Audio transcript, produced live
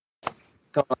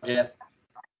Come on, Jeff.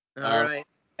 All right.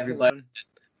 Everybody,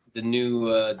 the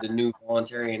new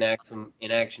voluntary in action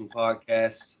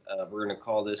podcast. We're gonna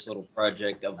call this little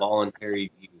project a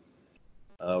voluntary view.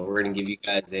 We're gonna give you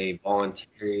guys a voluntarist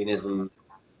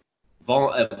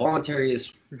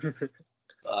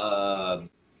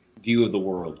view of the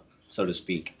world, so to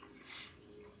speak.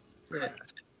 Yeah.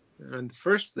 And the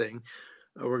first thing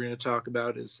we're going to talk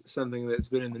about is something that's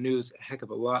been in the news a heck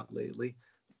of a lot lately: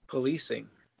 policing,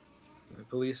 the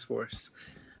police force.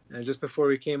 And just before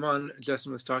we came on,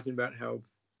 Justin was talking about how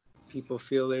people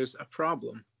feel there's a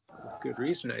problem, with good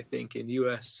reason, I think, in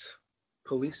U.S.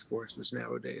 police forces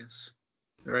nowadays.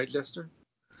 All right, Justin?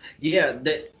 Yeah,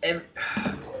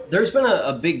 there's been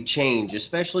a big change,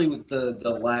 especially with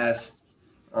the last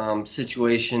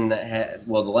situation the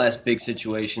last big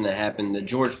situation that happened, the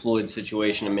George Floyd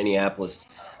situation in Minneapolis.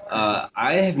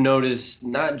 I have noticed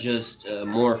not just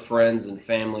more friends and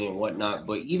family and whatnot,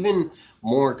 but even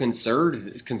more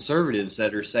conservatives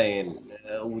that are saying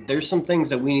there's some things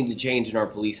that we need to change in our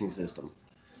policing system.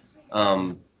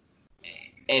 Um,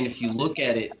 and if you look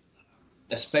at it,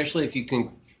 especially if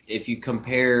you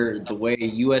compare the way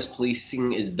U.S.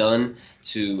 policing is done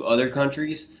to other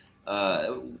countries,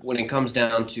 when it comes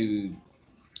down to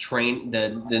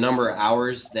the number of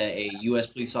hours that a U.S.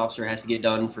 police officer has to get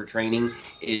done for training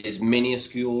is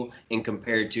minuscule in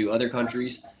compared to other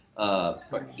countries.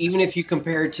 But even if you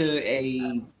compare it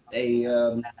to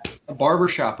a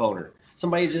barbershop owner,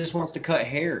 somebody that just wants to cut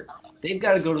hair, they've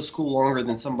got to go to school longer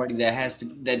than somebody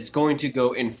that's going to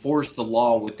go enforce the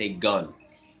law with a gun.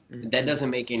 That doesn't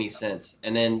make any sense.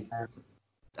 And then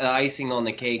icing on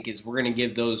the cake is we're going to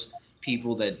give those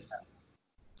people that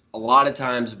a lot of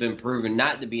times have been proven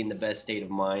not to be in the best state of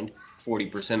mind.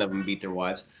 40% of them beat their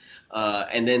wives.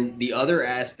 And then the other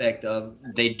aspect of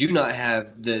they do not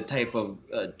have the type of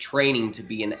training to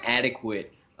be an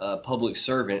adequate public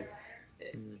servant,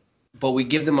 but we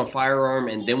give them a firearm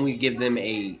and then we give them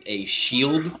a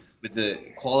shield with the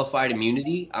qualified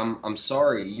immunity. I'm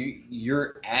sorry,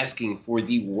 you're asking for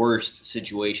the worst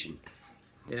situation.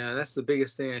 Yeah, that's the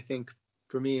biggest thing, I think,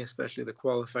 for me, especially the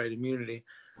qualified immunity.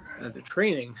 The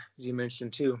training, as you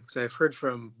mentioned too, because I've heard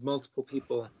from multiple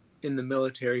people in the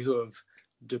military who have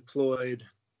deployed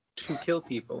to kill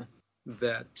people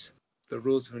that the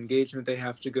rules of engagement they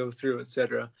have to go through,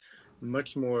 etc.,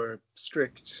 much more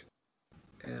strict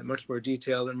and much more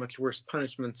detailed and much worse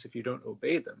punishments if you don't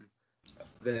obey them.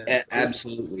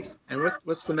 Absolutely. And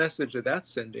what's the message that that's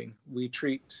sending? We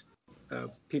treat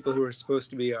people who are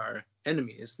supposed to be our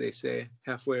enemies, they say,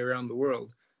 halfway around the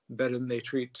world, better than they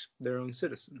treat their own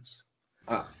citizens.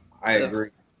 I agree.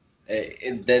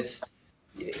 That's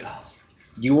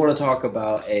you want to talk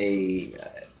about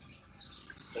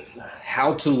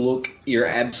how to look your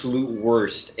absolute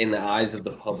worst in the eyes of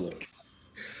the public.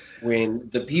 When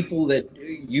the people that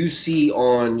you see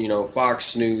on,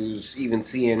 Fox News, even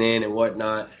CNN and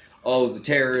whatnot, oh, the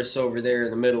terrorists over there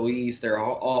in the Middle East, they're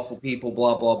awful people,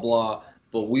 blah, blah, blah.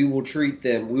 But we will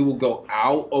go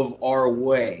out of our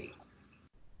way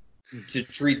to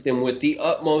treat them with the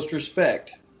utmost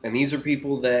respect. And these are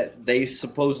people that they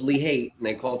supposedly hate, and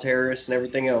they call terrorists and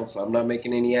everything else. I'm not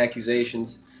making any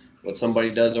accusations. What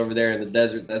somebody does over there in the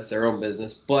desert, that's their own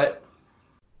business. But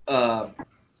how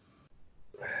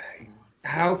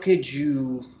could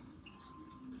you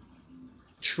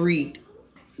treat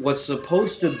what's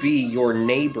supposed to be your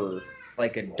neighbor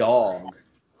like a dog,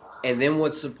 and then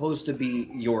what's supposed to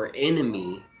be your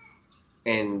enemy,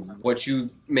 and what you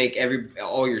make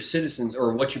all your citizens,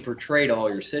 or what you portray to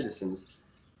all your citizens,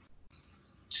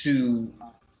 to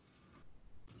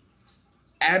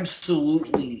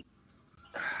absolutely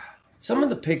some of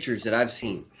the pictures that I've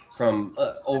seen from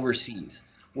overseas,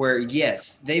 where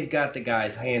yes, they've got the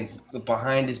guy's hands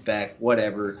behind his back,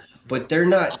 whatever, but they're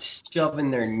not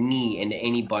shoving their knee into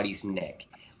anybody's neck.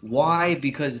 Why?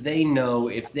 Because they know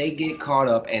if they get caught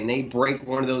up and they break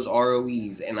one of those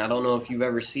ROEs, and I don't know if you've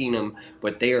ever seen them,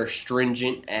 but they are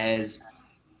stringent as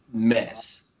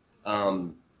mess.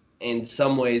 In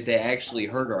some ways, they actually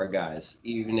hurt our guys,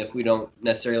 even if we don't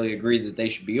necessarily agree that they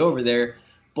should be over there.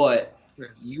 But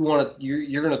you're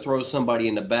going to throw somebody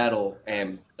into battle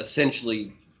and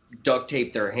essentially duct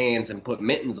tape their hands and put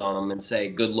mittens on them and say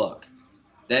good luck.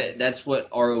 That's what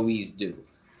ROEs do.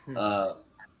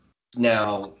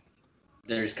 Now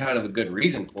there's kind of a good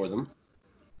reason for them,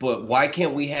 but why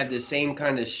can't we have the same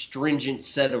kind of stringent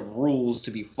set of rules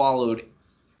to be followed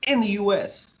in the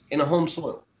U.S. in a home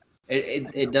soil?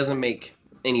 It doesn't make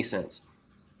any sense.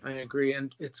 I agree,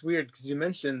 and it's weird because you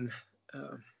mentioned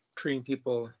treating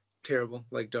people terrible,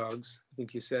 like dogs, I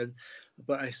think you said.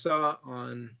 But I saw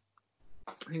on,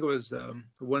 I think it was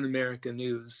One America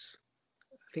News,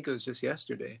 think it was just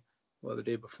yesterday, well, the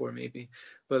day before maybe,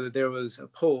 but there was a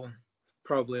poll,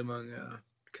 probably among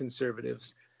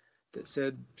conservatives, that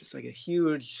said just like a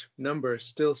huge number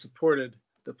still supported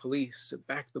the police,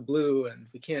 back the blue, and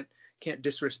we can't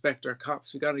disrespect our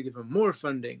cops. We got to give them more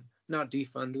funding, not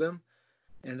defund them.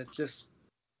 And it's just,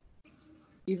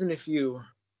 even if you,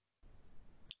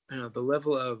 the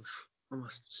level of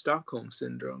almost Stockholm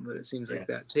syndrome that it seems like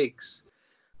that takes,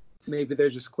 maybe they're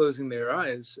just closing their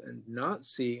eyes and not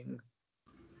seeing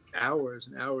hours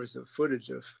and hours of footage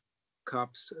of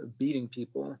cops beating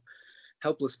people,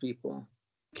 helpless people,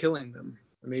 killing them.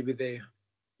 Or maybe they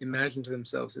imagine to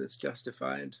themselves that it's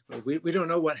justified. We don't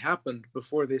know what happened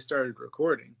before they started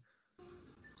recording.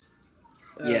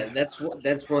 Yeah,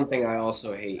 that's one thing I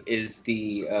also hate is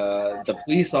the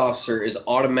police officer is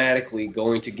automatically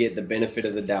going to get the benefit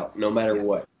of the doubt no matter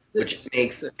what, which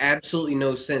makes absolutely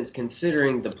no sense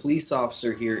considering the police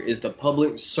officer here is the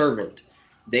public servant.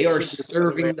 They are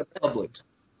serving the public,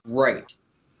 right?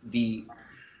 The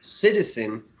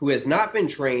citizen who has not been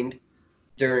trained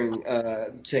during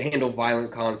to handle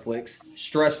violent conflicts,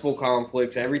 stressful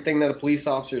conflicts, everything that a police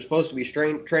officer is supposed to be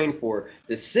trained for.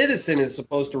 The citizen is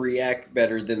supposed to react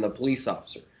better than the police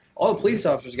officer. All the police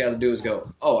officers got to do is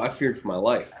go, "Oh, I feared for my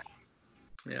life,"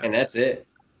 and that's it.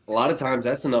 A lot of times,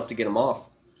 that's enough to get them off,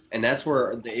 and that's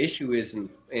where the issue is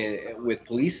with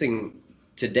policing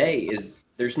today. Is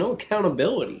there's no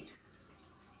accountability.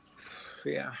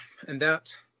 Yeah, and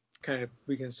that kind of,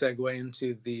 we can segue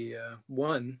into the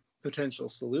one potential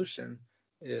solution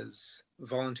is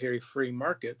voluntary free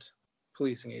market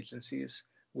policing agencies,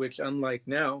 which, unlike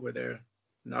now where they're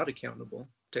not accountable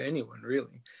to anyone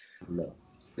really, No.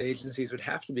 the agencies would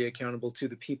have to be accountable to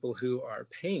the people who are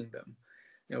paying them.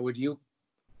 Now, would you,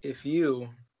 if you,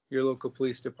 your local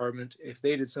police department, if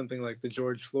they did something like the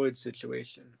George Floyd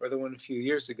situation or the one a few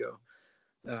years ago,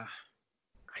 I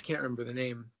can't remember the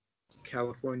name,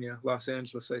 California, Los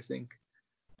Angeles, I think,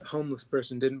 a homeless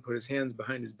person didn't put his hands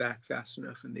behind his back fast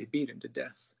enough and they beat him to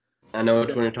death. I know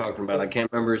which one you're talking about. I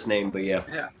can't remember his name, but yeah.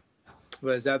 Yeah.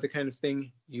 But is that the kind of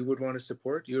thing you would want to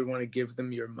support? You would want to give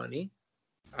them your money?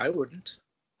 I wouldn't.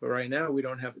 But right now, we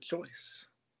don't have a choice.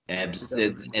 And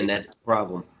that's the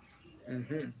problem.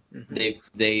 Mm-hmm. Mm-hmm.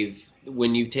 They've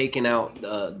when you've taken out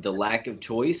the lack of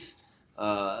choice,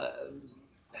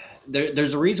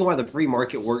 there's a reason why the free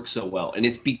market works so well, and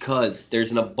it's because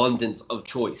there's an abundance of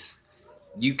choice.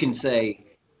 You can say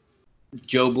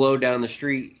Joe Blow down the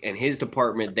street and his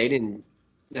department,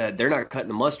 they're not cutting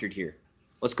the mustard here.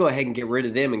 Let's go ahead and get rid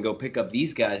of them and go pick up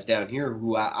these guys down here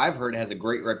who I've heard has a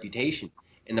great reputation.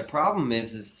 And the problem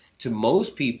is to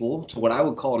most people, to what I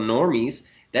would call normies,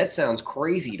 that sounds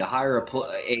crazy to hire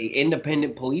a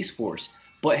independent police force.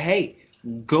 But hey,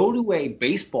 go to a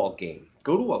baseball game,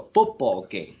 go to a football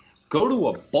game, go to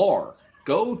a bar,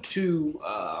 go to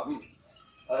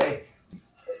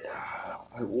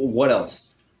what else?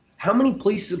 How many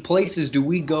places do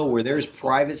we go where there's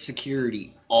private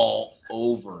security all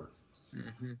over?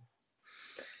 Mm-hmm.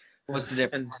 What's the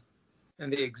difference?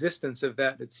 And the existence of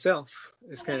that itself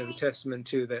is kind of a testament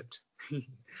to that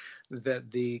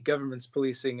that the government's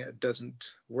policing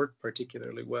doesn't work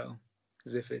particularly well.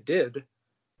 Because if it did,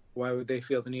 why would they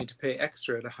feel the need to pay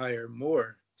extra to hire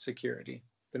more security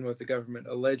than what the government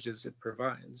alleges it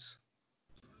provides?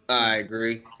 I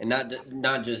agree, and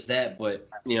not just that, but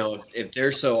if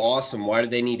they're so awesome, why do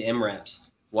they need MRAPs?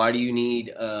 Why do you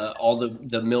need all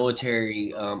the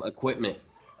military equipment?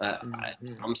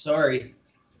 I'm sorry.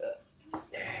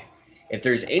 If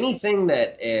there's anything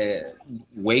that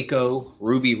Waco,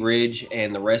 Ruby Ridge,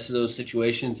 and the rest of those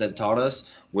situations have taught us,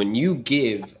 when you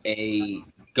give a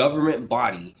government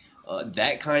body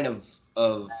that kind of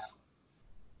I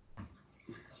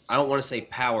don't want to say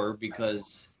power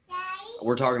because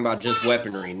we're talking about just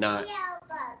weaponry, not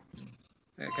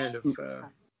that kind of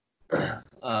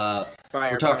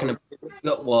we're talking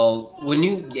about, well,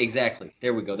 exactly,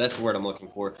 there we go, that's the word I'm looking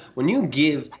for. When you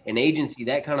give an agency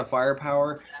that kind of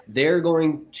firepower, they're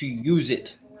going to use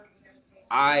it.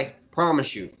 I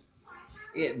promise you.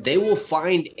 They will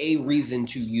find a reason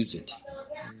to use it.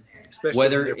 Especially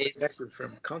whether when they're protected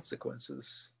from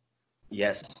consequences.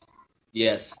 Yes.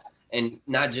 And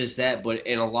not just that, but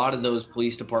in a lot of those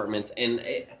police departments, and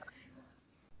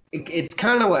it's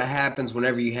kind of what happens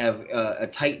whenever you have a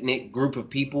tight-knit group of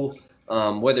people,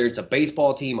 whether it's a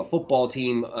baseball team, a football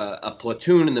team, a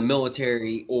platoon in the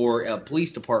military, or a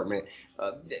police department.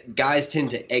 Guys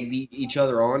tend to egg each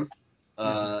other on.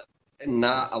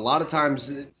 Not a lot of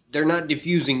times they're not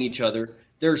diffusing each other.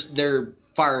 They're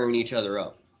firing each other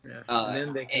up. Yeah. And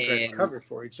then they can try to cover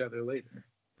for each other later.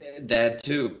 That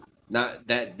too. Not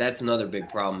that's another big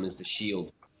problem is the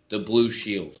shield. the Blue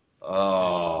Shield.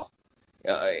 Oh,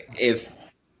 if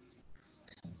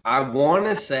I want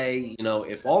to say,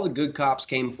 if all the good cops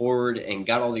came forward and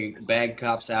got all the bad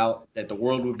cops out, that the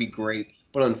world would be great.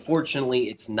 But unfortunately,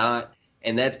 it's not.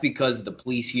 And that's because of the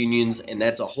police unions. And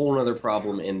that's a whole other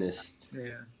problem in this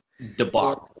Yeah.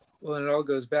 debacle. Well, and it all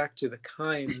goes back to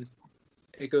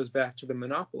it goes back to the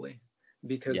monopoly,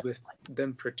 because Yeah. with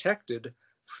them protected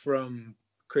from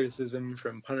criticism,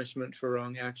 from punishment for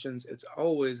wrong actions, it's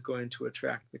always going to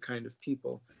attract the kind of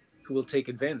people who will take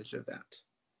advantage of that.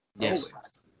 Yes.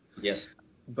 Always. Yes.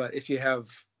 But if you have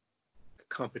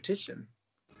competition,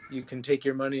 you can take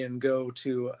your money and go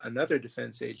to another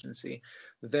defense agency.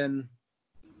 Then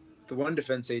the one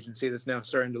defense agency that's now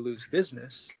starting to lose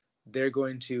business, they're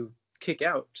going to kick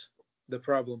out the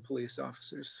problem police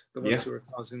officers, the ones who are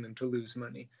causing them to lose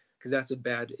money, because that's a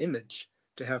bad image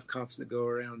to have cops that go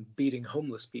around beating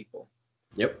homeless people.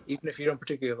 Yep. Even if you don't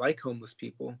particularly like homeless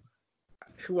people,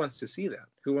 who wants to see that?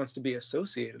 Who wants to be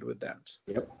associated with that?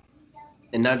 Yep.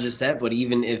 And not just that, but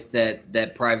even if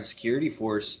that private security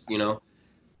force,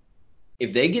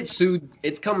 if they get sued,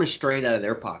 it's coming straight out of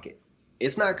their pocket.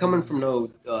 It's not coming from no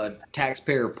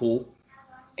taxpayer pool.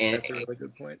 And that's a really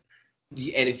good point.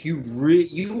 And if you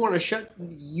want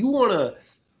to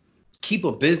keep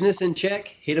a business in check,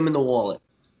 hit them in the wallet,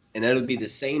 and that would be the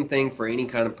same thing for any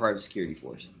kind of private security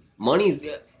force. Money's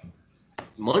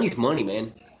money,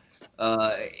 man.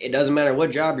 It doesn't matter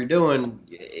what job you're doing.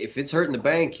 If it's hurting the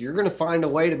bank, you're going to find a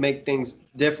way to make things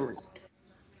different.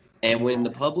 And when the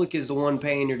public is the one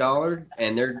paying your dollar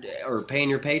or paying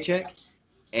your paycheck,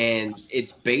 and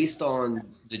it's based on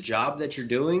the job that you're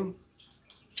doing,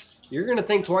 you're going to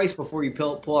think twice before you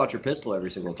pull out your pistol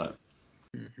every single time.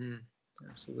 Mm-hmm.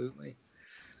 Absolutely.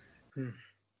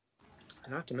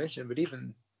 Not to mention, but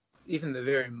even the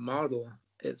very model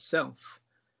itself,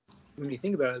 when you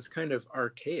think about it, it's kind of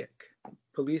archaic.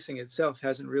 Policing itself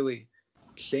hasn't really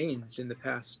changed in the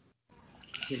past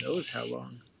who knows how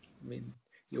long. I mean,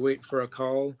 you wait for a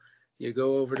call, you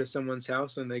go over to someone's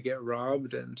house and they get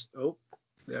robbed, and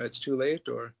it's too late,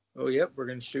 or yep, we're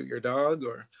going to shoot your dog,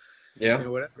 or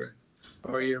whatever.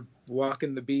 Or you're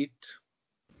walking the beat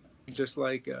just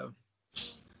like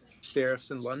sheriffs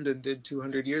in London did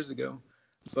 200 years ago.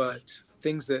 But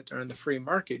things that are in the free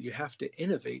market, you have to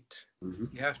innovate. Mm-hmm.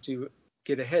 You have to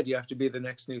get ahead. You have to be the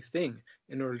next new thing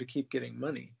in order to keep getting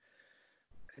money.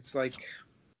 It's like,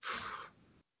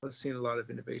 I've seen a lot of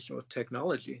innovation with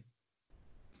technology.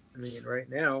 I mean, right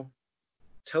now,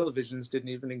 televisions didn't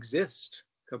even exist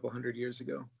a couple hundred years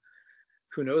ago.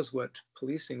 Who knows what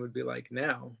policing would be like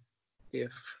now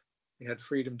if they had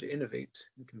freedom to innovate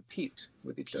and compete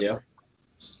with each other.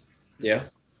 Yeah.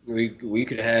 We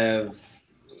could have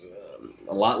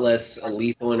a lot less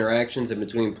lethal interactions in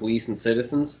between police and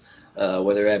citizens,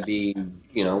 whether that be,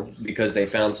 because they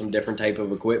found some different type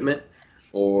of equipment,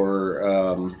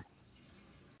 or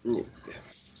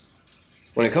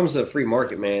when it comes to the free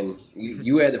market, man,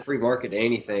 you add the free market to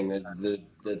anything,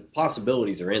 the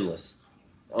possibilities are endless.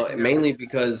 Mainly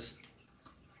because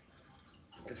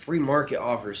the free market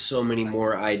offers so many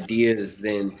more ideas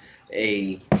than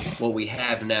what we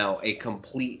have now, a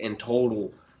complete and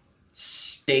total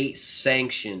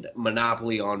state-sanctioned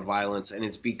monopoly on violence. And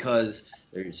it's because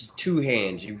there's two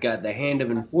hands. You've got the hand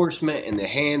of enforcement and the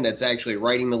hand that's actually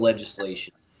writing the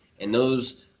legislation. And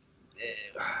those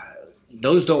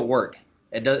don't work.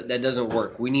 That doesn't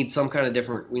work. We need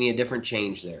we need a different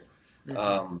change there.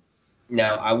 Mm-hmm.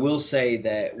 Now, I will say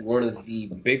that one of the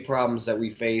big problems that we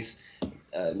face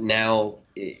now,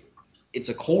 it's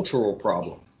a cultural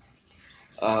problem.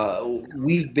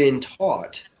 We've been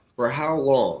taught for how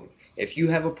long, if you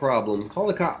have a problem, call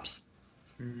the cops.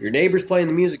 Mm-hmm. Your neighbor's playing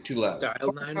the music too loud.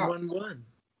 Dial 911.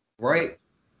 Right.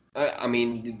 I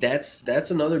mean,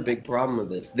 that's another big problem of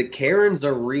this. The Karens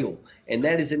are real, and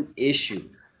that is an issue.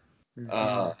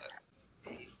 Mm-hmm.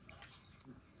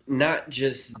 Not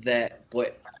just that,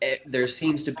 but there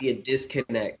seems to be a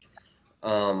disconnect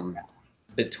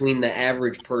between the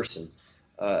average person.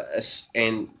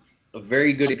 And a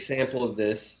very good example of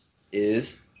this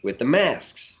is with the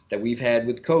masks that we've had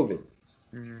with COVID.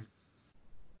 Mm-hmm.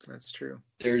 That's true.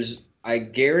 I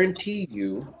guarantee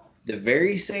you, the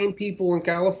very same people in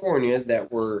California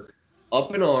that were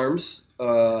up in arms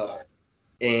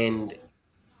and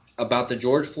about the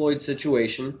George Floyd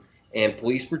situation and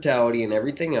police brutality and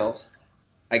everything else,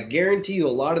 I guarantee you a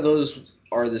lot of those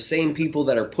are the same people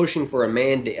that are pushing for a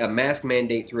mask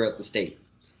mandate throughout the state.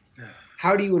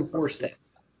 How do you enforce that?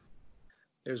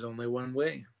 There's only one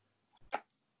way.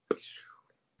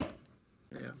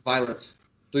 Violence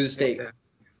through the state.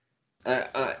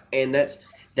 And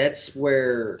that's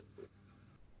where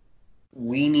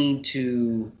we need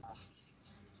to,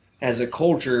 as a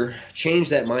culture, change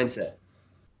that mindset.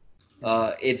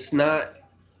 It's not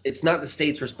the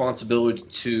state's responsibility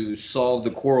to solve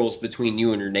the quarrels between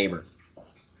you and your neighbor.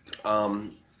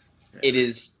 Um, it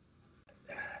is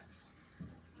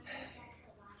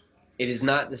it is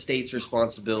not the state's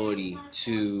responsibility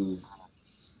to,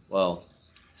 well,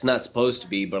 it's not supposed to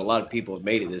be, but a lot of people have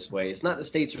made it this way. It's not the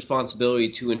state's responsibility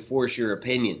to enforce your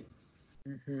opinion.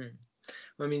 Hmm.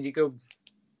 I mean, you go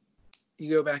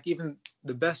back, even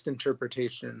the best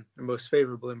interpretation, the most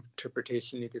favorable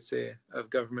interpretation you could say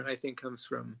of government, I think, comes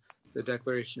from the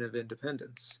Declaration of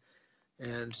Independence.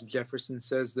 And Jefferson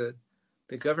says that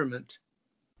the government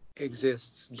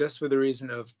exists just for the reason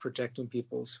of protecting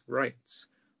people's rights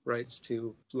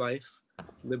to life,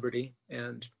 liberty,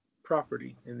 and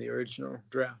property in the original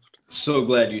draft. So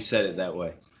glad you said it that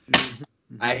way. Mhm.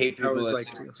 I hate I people always that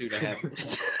like say to. 2.5. But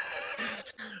so,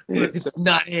 It's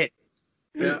not it.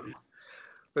 yeah.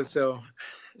 But so,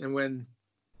 and when,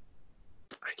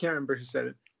 I can't remember who said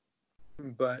it,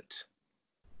 but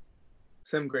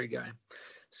some great guy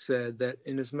said that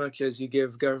inasmuch as you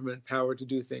give government power to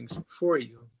do things for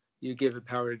you, you give it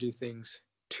power to do things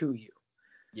to you.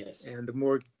 Yes. And the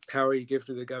more power you give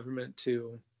to the government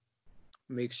to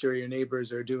make sure your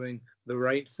neighbors are doing the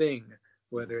right thing,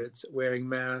 whether it's wearing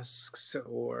masks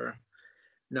or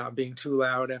not being too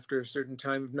loud after a certain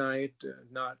time of night,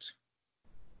 not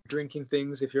drinking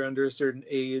things if you're under a certain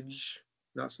age,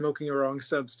 not smoking a wrong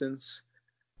substance,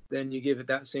 then you give it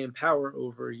that same power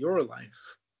over your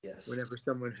life Yes. whenever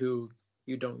someone who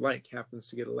you don't like happens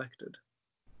to get elected.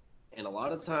 And a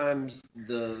lot of times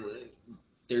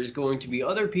there's going to be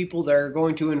other people that are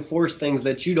going to enforce things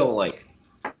that you don't like.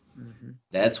 Mm-hmm.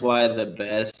 That's why the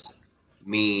best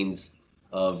means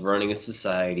of running a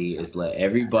society is let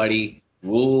everybody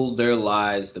rule their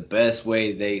lives the best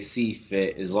way they see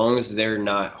fit, as long as they're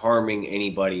not harming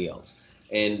anybody else.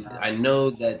 And I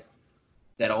know that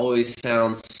always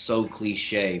sounds so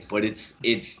cliche, but it's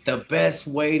the best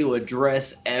way to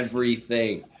address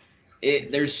everything.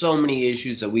 There's so many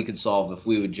issues that we could solve if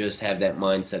we would just have that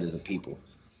mindset as a people.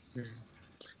 Mm-hmm.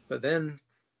 But then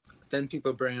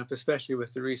people bring up, especially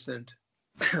with the recent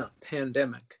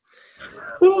pandemic,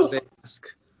 they ask,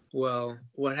 well,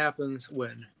 what happens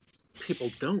when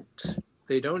people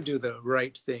they don't do the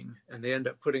right thing and they end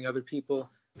up putting other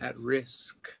people at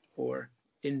risk or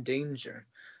in danger?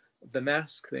 The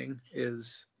mask thing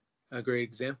is a great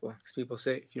example, because people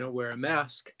say if you don't wear a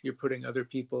mask, you're putting other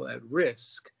people at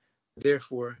risk,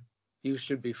 therefore you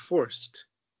should be forced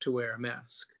to wear a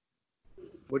mask.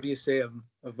 What do you say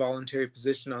a voluntary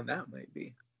position on that might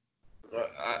be?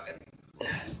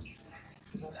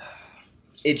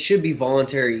 It should be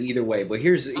voluntary either way, but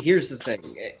here's the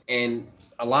thing, and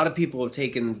a lot of people have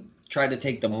tried to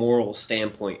take the moral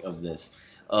standpoint of this,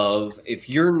 of if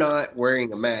you're not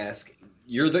wearing a mask,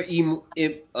 you're the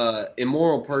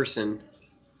immoral person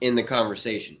in the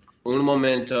conversation. Un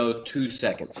momento, 2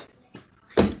 seconds.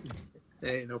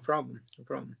 Hey, no problem, no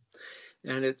problem.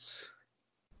 And it's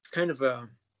kind of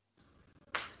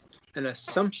an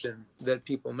assumption that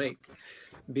people make,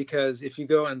 because if you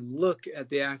go and look at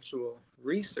the actual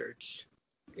research,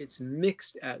 it's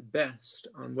mixed at best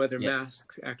on whether Yes.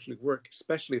 masks actually work,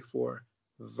 especially for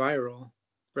viral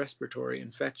respiratory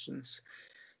infections.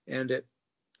 And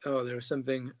there was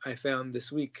something I found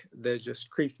this week that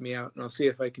just creeped me out, and I'll see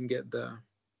if I can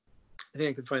I think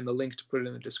I can find the link to put it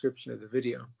in the description of the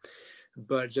video.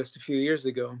 But just a few years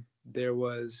ago, there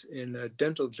was in a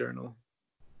dental journal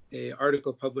an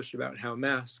article published about how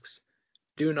masks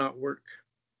do not work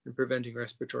in preventing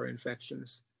respiratory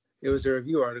infections. It was a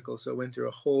review article, so it went through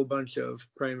a whole bunch of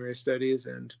primary studies,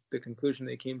 and the conclusion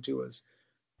they came to was,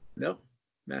 no,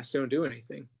 masks don't do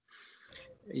anything.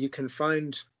 You can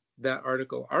find that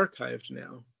article archived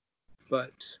now,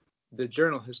 but the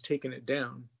journal has taken it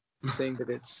down, saying that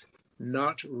it's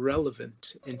not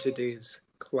relevant in today's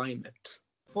climate.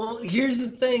 Well, here's the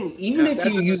thing. Even if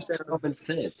you use common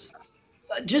sense,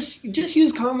 just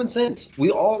use common sense.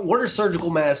 What are surgical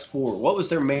masks for? What was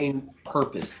their main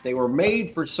purpose? They were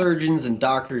made for surgeons and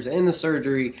doctors in the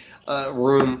surgery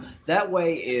room. That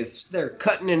way, if they're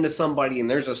cutting into somebody and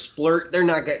there's a splurt, they're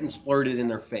not getting splurted in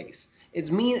their face.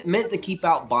 It's meant to keep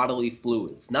out bodily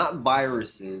fluids, not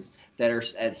viruses that are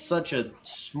at such a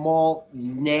small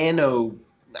nano.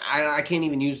 I can't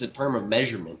even use the term of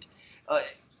measurement.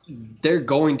 They're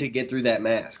going to get through that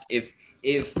mask. If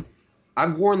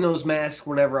I've worn those masks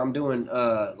whenever I'm doing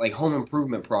like home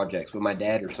improvement projects with my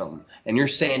dad or something, and you're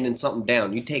sanding something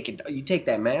down. You take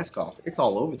that mask off. It's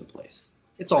all over the place.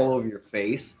 It's all over your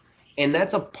face, and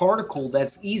that's a particle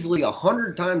that's easily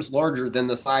 100 times larger than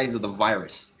the size of the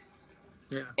virus.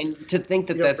 Yeah. And to think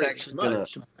that You don't that's break actually gonna,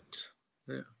 much, but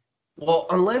yeah. well,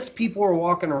 unless people are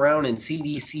walking around in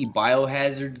CDC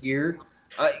biohazard gear,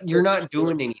 you're Well, not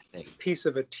doing anything. piece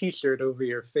of a T-shirt over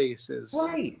your face is.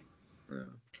 Right. Uh,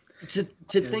 To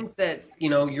and think that, you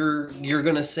know, you're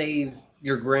gonna save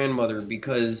your grandmother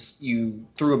because you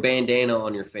threw a bandana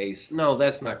on your face. No,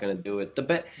 that's not gonna do it.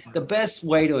 The best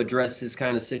way to address this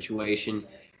kind of situation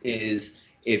is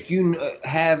if you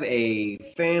have a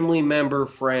family member,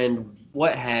 friend,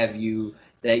 what have you,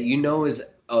 that you know is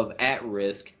of at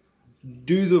risk,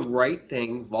 do the right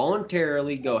thing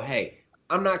voluntarily. Go, hey,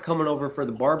 I'm not coming over for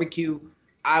the barbecue.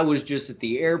 I was just at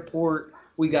the airport.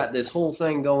 We got this whole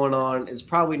thing going on. It's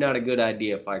probably not a good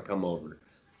idea if I come over.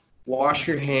 Wash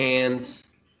your hands,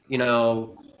 you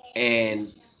know,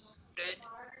 and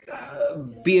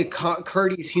be a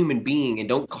courteous human being and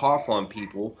don't cough on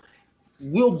people.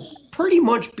 We'll pretty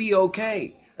much be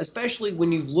okay. Especially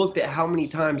when you've looked at how many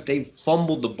times they've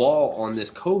fumbled the ball on this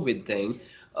COVID thing,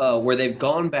 where they've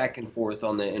gone back and forth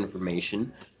on the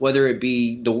information, whether it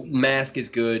be the mask is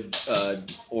good,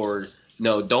 or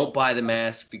no, don't buy the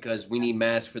mask because we need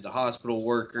masks for the hospital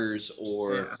workers,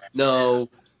 or yeah, no,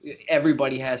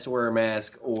 everybody has to wear a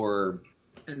mask, or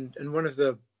and one of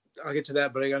the, I'll get to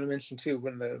that, but I got to mention too,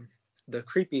 when the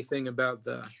creepy thing about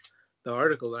the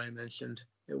article that I mentioned,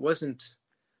 it wasn't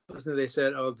they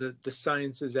said, oh, the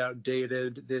science is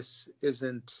outdated, this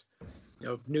isn't,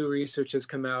 new research has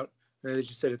come out, and they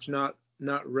just said it's not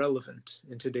relevant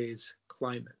in today's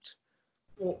climate.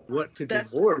 well, What could be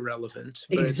that's more relevant?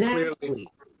 But it's clearly exactly.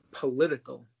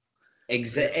 political. And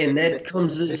that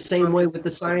comes the same way with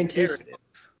the scientists.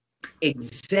 Narrative.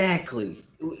 Exactly.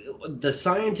 The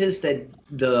scientists that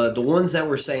the ones that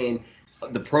were saying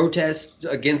the protests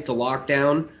against the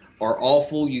lockdown are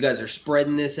awful. You guys are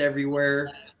spreading this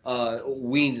everywhere.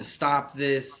 We need to stop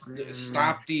this.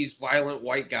 Stop these violent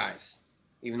white guys,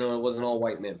 even though it wasn't all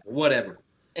white men. Whatever.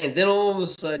 And then all of a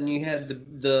sudden you had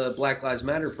the Black Lives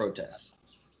Matter protests.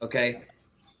 Okay,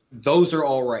 those are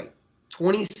all right.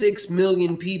 26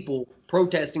 million people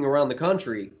protesting around the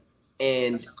country,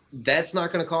 and that's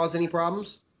not going to cause any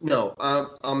problems. No,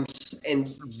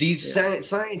 and these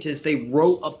scientists, they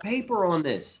wrote a paper on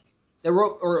this. They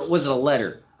wrote, or was it a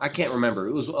letter? I can't remember.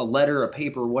 It was a letter, a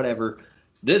paper, whatever.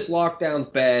 This lockdown's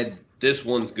bad. This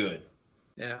one's good.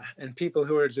 Yeah, and people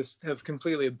who are just have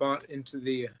completely bought into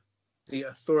the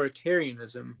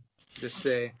authoritarianism just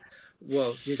say,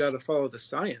 well, you got to follow the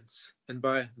science, and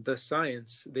by the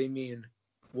science they mean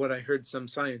what I heard some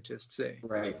scientists say,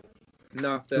 Right.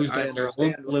 not that Who's I got their own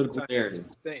understand what the political scientists narrative.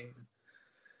 are saying.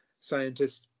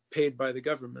 Scientists paid by the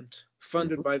government,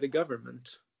 funded by the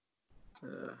government.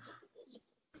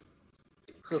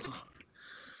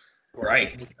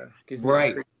 Right. Gives me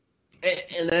Right.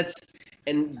 a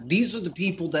And these are the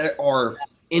people that are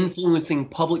influencing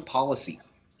public policy.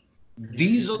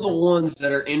 These are the ones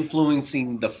that are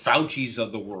influencing the Faucis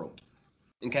of the world.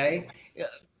 Okay?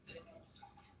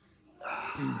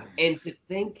 And to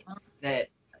think that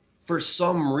for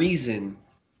some reason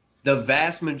the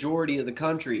vast majority of the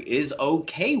country is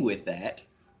okay with that,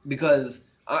 because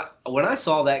when I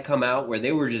saw that come out where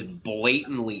they were just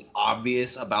blatantly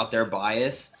obvious about their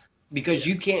bias, because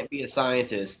you can't be a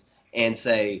scientist and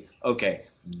say, okay,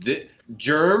 the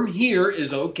germ here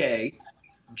is okay,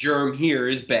 germ here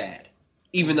is bad.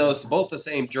 Even though it's both the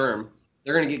same germ,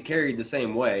 they're going to get carried the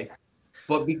same way.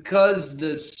 But because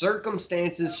the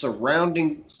circumstances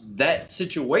surrounding that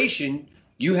situation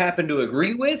you happen to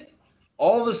agree with,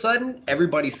 all of a sudden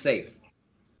everybody's safe.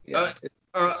 yeah,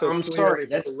 it's so I'm clearly sorry.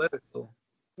 That's political.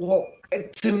 well,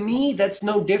 to me, that's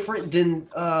no different than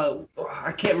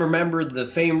I can't remember the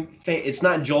it's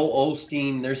not Joel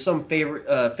Osteen. There's some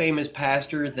famous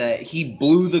pastor that he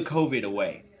blew the COVID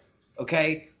away.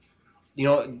 Okay,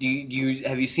 have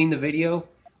you seen the video?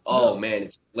 Oh No. man,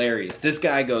 it's hilarious. This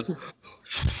guy goes,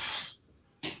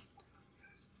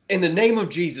 in the name of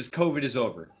Jesus, COVID is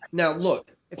over. Now, look,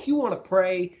 if you want to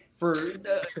pray for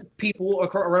people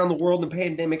around the world in the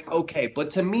pandemic, okay.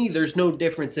 But to me, there's no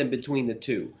difference in between the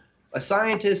two. A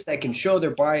scientist that can show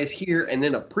their bias here, and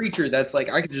then a preacher that's like,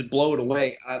 I could just blow it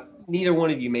away. Neither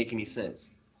one of you make any sense.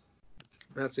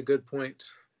 That's a good point,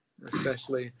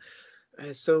 especially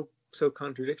it's so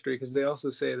contradictory, because they also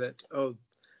say that, oh,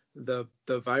 the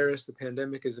virus, the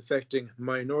pandemic is affecting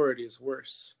minorities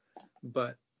worse,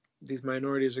 but these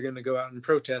minorities are going to go out and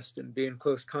protest and be in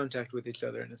close contact with each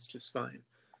other, and it's just fine.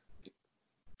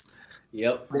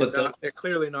 Yep, They're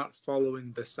clearly not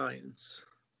following the science.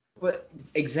 But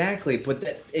exactly,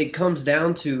 but it comes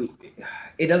down to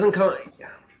it doesn't come.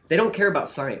 They don't care about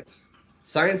science.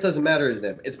 Science doesn't matter to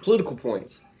them. It's political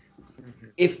points. Mm-hmm.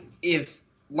 If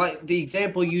like the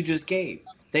example you just gave.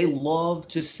 They love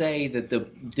to say that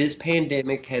this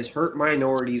pandemic has hurt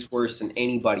minorities worse than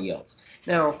anybody else.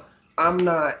 Now, I'm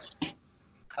not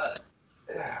uh,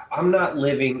 I'm not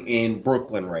living in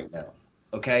Brooklyn right now.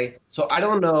 Okay? So I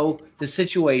don't know the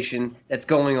situation that's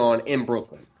going on in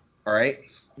Brooklyn. All right?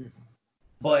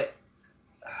 But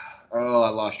oh, I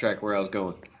lost track where I was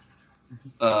going.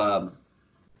 Um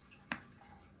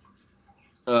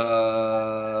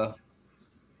uh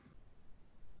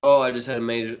oh, I just had a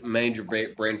major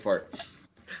brain fart.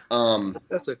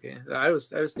 That's okay. I was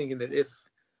thinking that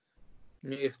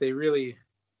if they really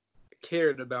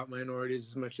cared about minorities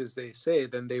as much as they say,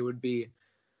 then they would be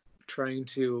trying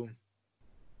to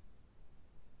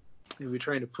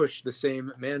push the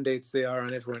same mandates they are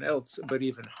on everyone else, but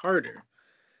even harder,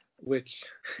 which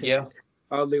Yeah.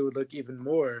 oddly would look even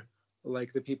more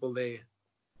like the people they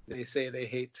say they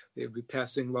hate. They would be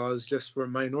passing laws just for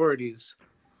minorities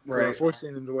who are Right.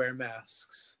 forcing them to wear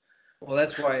masks. Well,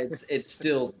 that's why it's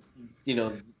still, you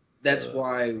know, that's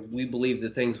why we believe the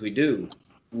things we do.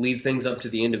 Leave things up to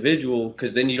the individual,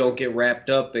 because then you don't get wrapped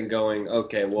up in going,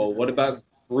 okay, well, what about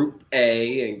group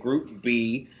A and group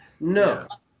B? Yeah. No.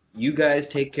 You guys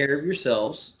take care of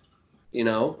yourselves,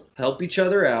 help each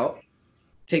other out,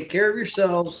 take care of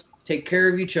yourselves, take care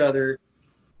of each other,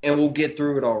 and we'll get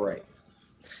through it all right.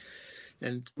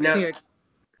 And I Now, think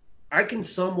I can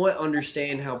somewhat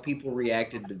understand how people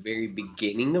reacted at the very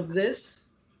beginning of this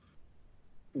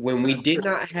when we did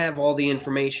not have all the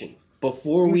information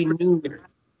before we knew.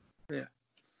 Yeah.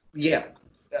 Yeah,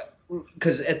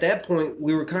 because at that point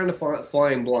we were kind of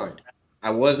flying blind. I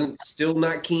wasn't still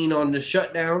not keen on the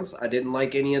shutdowns. I didn't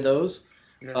like any of those,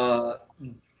 Yeah.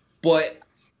 But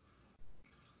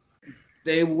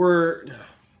they were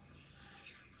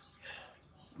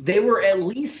at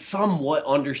least somewhat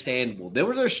understandable. There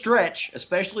was a stretch,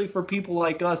 especially for people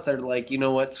like us that are like, you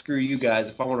know what, screw you guys.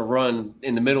 If I want to run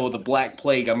in the middle of the Black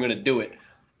Plague, I'm going to do it.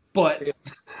 But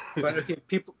but okay,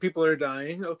 people are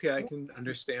dying. Okay, I can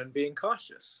understand being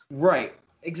cautious. right,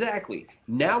 exactly.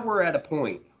 Now we're at a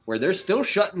point where they're still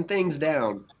shutting things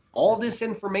down. All this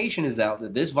information is out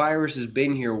that this virus has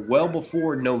been here well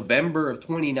before November of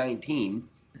 2019.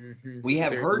 Mm-hmm. We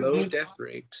have Very heard low death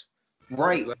rate,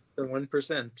 right, less than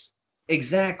 1%.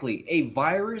 exactly, a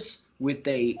virus with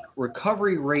a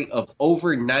recovery rate of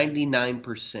over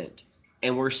 99%,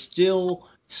 and we're still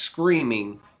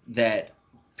screaming that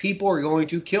people are going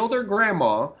to kill their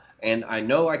grandma. And I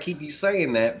know I keep you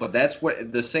saying that, but that's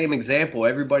what the same example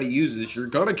everybody uses. You're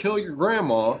gonna kill your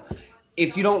grandma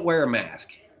if you don't wear a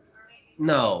mask.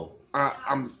 No,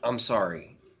 I'm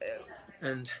sorry.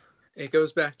 And it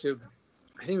goes back to,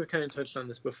 I think we kind of touched on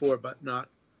this before, but not,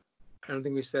 I don't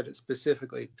think we said it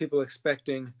specifically. People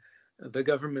expecting the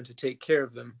government to take care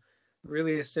of them,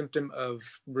 really a symptom of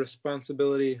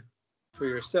responsibility for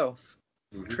yourself,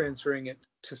 transferring it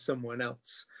to someone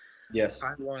else. Yes.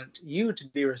 I want you to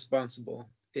be responsible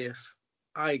if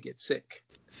I get sick.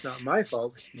 It's not my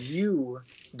fault. You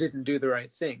didn't do the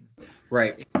right thing.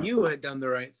 Right. If you had done the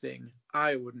right thing,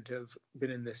 I wouldn't have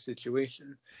been in this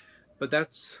situation. But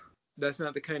that's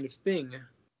not the kind of thing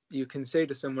you can say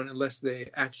to someone unless they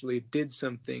actually did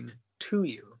something to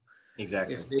you.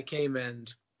 Exactly. If they came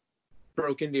and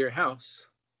broke into your house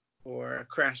or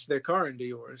crashed their car into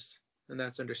yours, then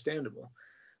that's understandable.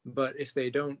 But if they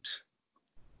don't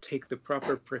take the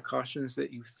proper precautions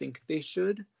that you think they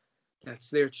should, that's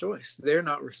their choice. They're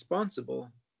not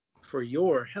responsible for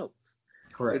your health.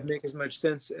 Correct. It'd make as much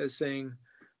sense as saying,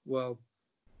 well,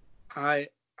 I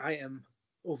am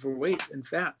overweight and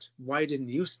fat. Why didn't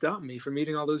you stop me from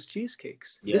eating all those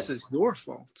cheesecakes? Yes. This is your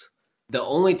fault. The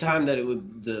only time that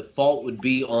the fault would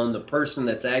be on the person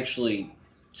that's actually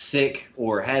sick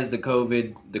or has the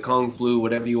COVID, the Kung flu,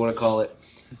 whatever you want to call it.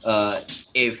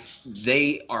 If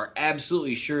they are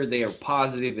absolutely sure they are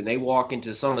positive and they walk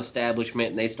into some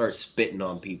establishment and they start spitting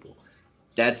on people,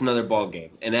 that's another ball game.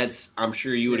 And that's, I'm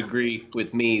sure you would agree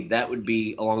with me, that would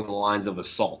be along the lines of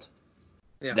assault.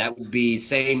 Yeah. That would be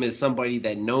same as somebody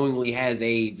that knowingly has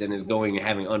AIDS and is going and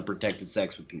having unprotected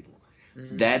sex with people.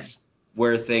 Mm-hmm. That's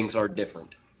where things are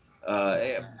different.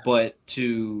 But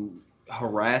to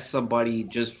harass somebody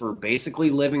just for basically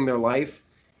living their life,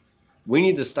 we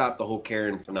need to stop the whole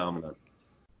Karen phenomenon.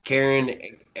 Karen,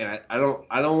 and I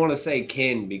don't want to say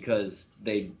Ken because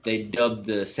they dubbed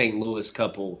the St. Louis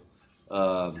couple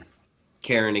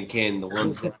Karen and Ken, the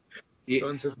ones that The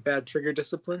ones with bad trigger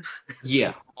discipline.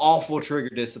 yeah, awful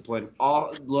trigger discipline.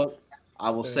 Look, I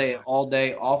will say it all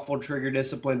day, awful trigger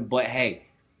discipline. But hey,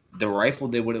 the rifle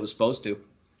did what it was supposed to.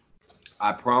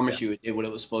 I promise you, it did what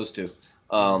it was supposed to.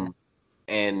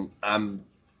 And I'm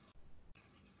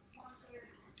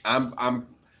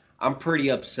I'm pretty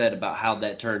upset about how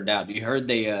that turned out. You heard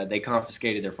they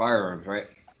confiscated their firearms, right?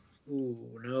 Ooh,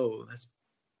 no, that's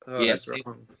Yes.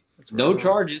 wrong. That's No wrong.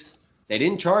 charges. They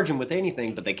didn't charge him with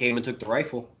anything, but they came and took the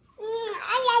rifle.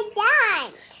 I like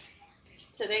that.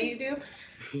 Today you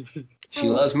do? She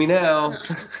loves me now.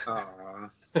 Aw.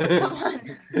 Come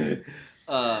on.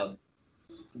 um,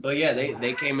 but yeah,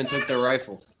 they came and took their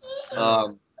rifle. Oh,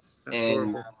 Um, that's and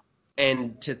horrible.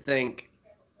 and to think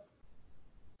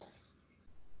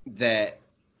that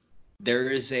there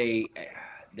is a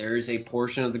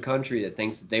portion of the country that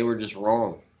thinks that they were just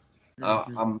wrong.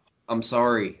 Mhm. I'm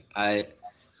sorry. I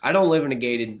don't live in a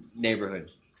gated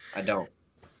neighborhood. I don't.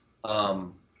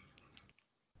 Um,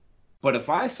 but if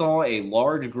I saw a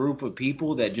large group of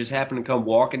people that just happened to come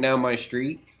walking down my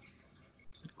street,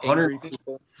 Angry 100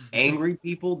 people. angry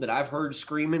people that I've heard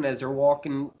screaming as they're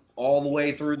walking all the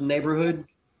way through the neighborhood,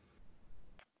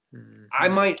 Mhm. I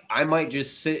might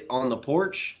just sit on the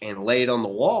porch and lay it on the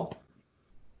wall.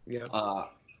 Yeah. Uh,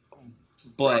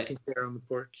 but Rocking chair on the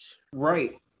porch.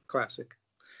 right, Classic.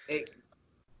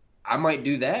 I might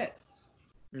do that.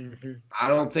 Mm-hmm. I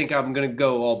don't think I'm gonna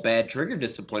go all bad trigger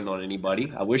discipline on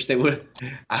anybody. I wish they would.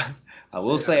 I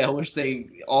will say I wish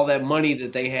they all that money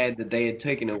that they had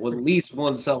taken it with at least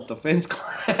one self defense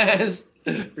class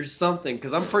or something.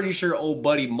 Because I'm pretty sure old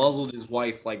buddy muzzled his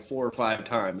wife like 4 or 5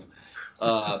 times.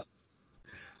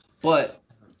 But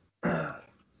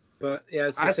But yeah,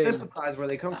 it's the I same. sympathize where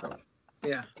they come from.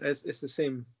 Yeah, it's the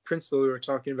same principle we were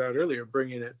talking about earlier,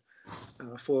 bringing it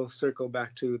full circle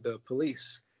back to the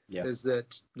police. Yeah. Is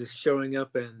that just showing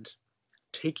up and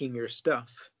taking your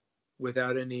stuff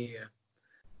without any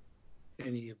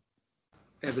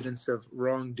evidence of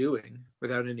wrongdoing,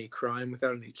 without any crime,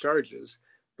 without any charges?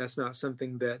 That's not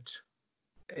something that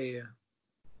a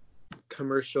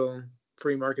commercial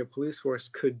free market police force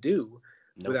could do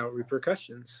without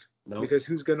repercussions. No. Because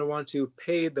who's going to want to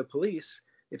pay the police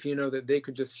if you know that they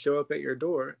could just show up at your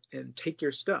door and take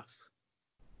your stuff?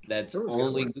 That's No one's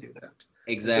only going to do that.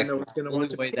 exactly. So no one's going to The only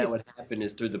want to way pay. that would happen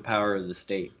is through the power of the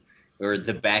state or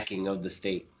the backing of the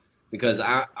state. Because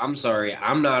I'm sorry,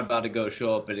 I'm not about to go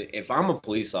show up if I'm a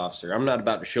police officer, I'm not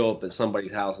about to show up at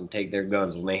somebody's house and take their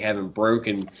guns when they haven't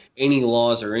broken any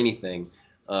laws or anything,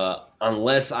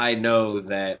 unless I know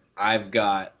that I've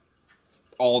got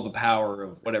all the power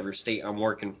of whatever state I'm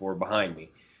working for behind me.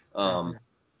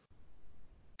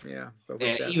 Yeah, but with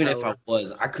And that even power, if I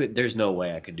was, I could. There's no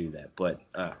way I could do that. But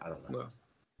I don't know. well,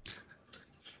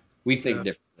 We think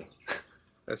differently.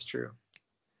 that's true.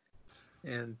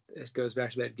 And it goes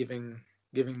back to that giving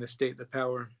the state the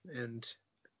power, and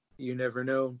you never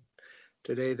know.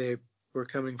 Today they were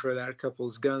coming for that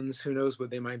couple's guns. Who knows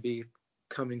what they might be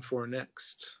coming for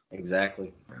next?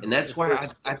 Exactly. And that's why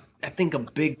I think a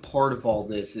big part of all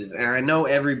this is, and I know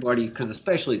everybody, because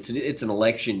especially today, it's an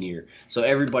election year, so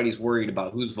everybody's worried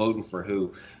about who's voting for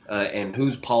who and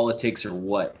whose politics or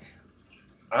what.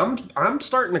 I'm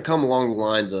starting to come along the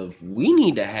lines of we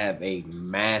need to have a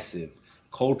massive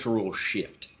cultural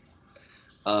shift.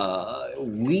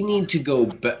 We need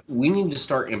to we need to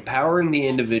start empowering the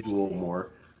individual more.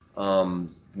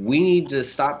 We need to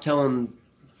stop telling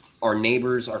our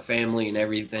neighbors, our family, and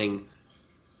everything,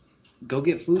 go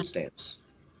get food stamps,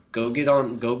 go get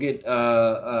Medicaid,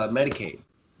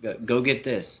 go get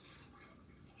this.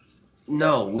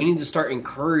 No, we need to start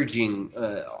encouraging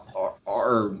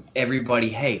our everybody.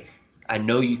 Hey, I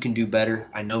know you can do better.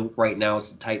 I know right now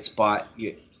it's a tight spot.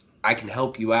 I can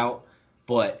help you out,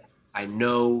 but I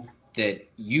know that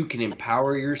you can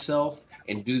empower yourself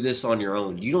and do this on your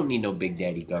own. You don't need no big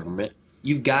daddy government.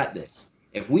 You've got this.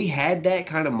 If we had that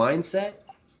kind of mindset,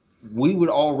 we would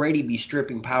already be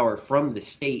stripping power from the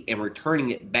state and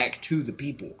returning it back to the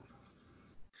people.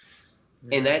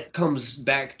 Yeah. And that comes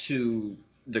back to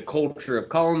the culture of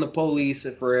calling the police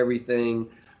for everything,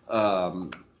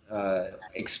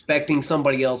 expecting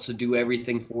somebody else to do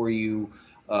everything for you,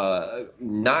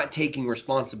 not taking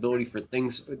responsibility for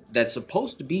things that's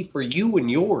supposed to be for you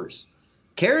and yours.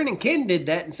 Karen and Ken did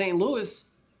that in St. Louis.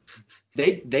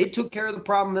 They took care of the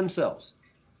problem themselves.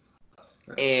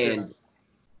 That's And true.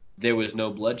 there was no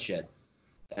bloodshed.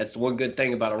 That's the one good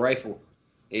thing about a rifle.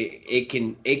 It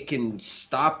can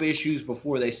stop issues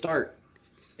before they start.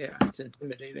 Yeah, it's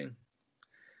intimidating.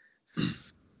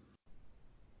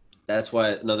 That's why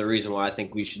another reason why I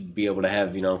think we should be able to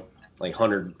have, like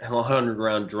 100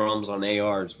 round drums on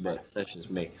ARs, but that's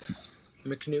just me.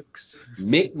 McNukes.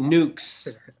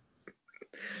 McNukes.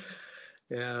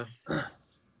 Yeah.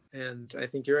 And I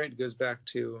think you're right. It goes back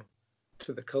to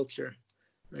the culture.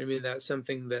 I mean, that's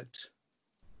something that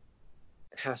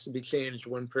has to be changed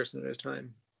one person at a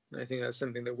time. I think that's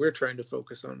something that we're trying to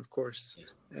focus on, of course,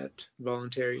 at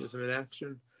Voluntarism in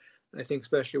Action. I think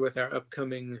especially with our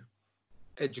upcoming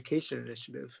education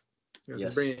initiative,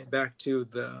 Yes. bringing it back to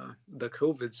the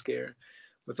COVID scare,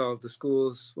 with all of the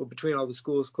schools, well, between all the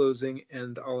schools closing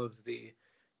and all of the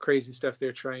crazy stuff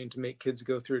they're trying to make kids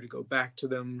go through to go back to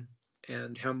them,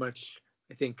 and how much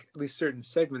I think at least certain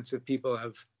segments of people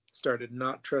have started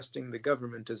not trusting the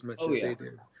government as much as they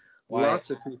do. Why?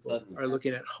 Lots of people are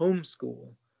looking at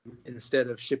homeschool instead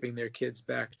of shipping their kids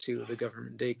back to the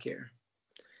government daycare.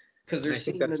 Because they're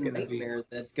seeing the nightmare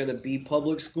that's going to be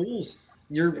public schools.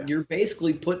 You're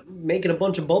basically making a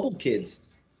bunch of bubble kids.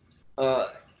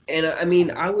 And I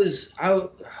mean, I was at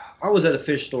a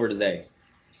fish store today.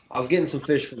 I was getting some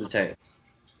fish for the tank.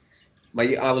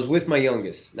 I was with my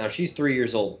youngest. Now she's 3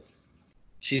 years old.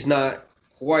 She's not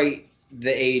quite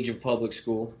the age of public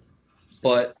school,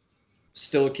 but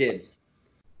still a kid.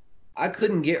 I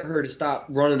couldn't get her to stop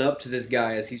running up to this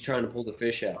guy as he's trying to pull the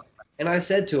fish out. And I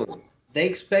said to him, they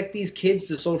expect these kids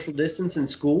to social distance in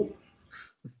school?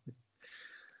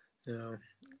 Yeah.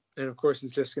 And of course,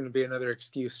 it's just going to be another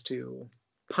excuse to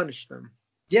punish them.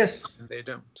 Yes. And they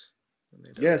don't.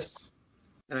 Yes.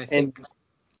 And I think...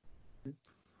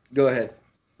 Go ahead.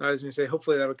 I was going to say,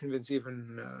 hopefully that'll convince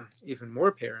even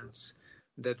more parents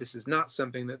that this is not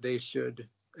something that they should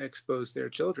expose their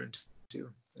children to.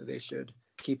 They should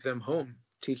keep them home,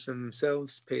 teach them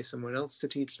themselves, pay someone else to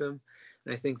teach them.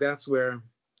 And I think that's where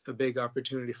a big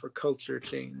opportunity for culture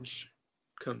change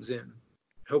comes in.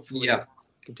 Hopefully we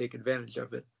can take advantage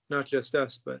of it. Not just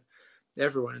us, but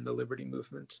everyone in the liberty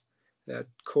movement. That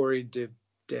Corey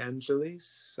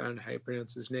DeAngelis, I don't know how you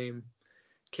pronounce his name,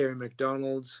 Carrie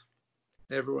McDonald's,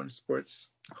 everyone supports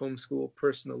homeschool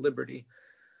personal liberty.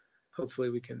 Hopefully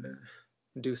we can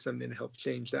do something to help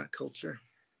change that culture.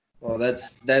 Well,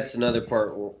 that's another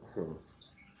part.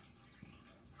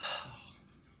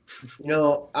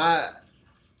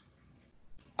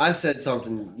 I said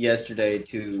something yesterday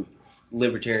to a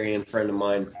libertarian friend of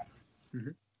mine.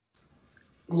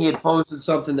 Mm-hmm. He had posted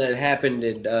something that happened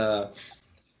at,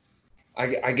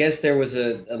 I guess there was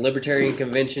a libertarian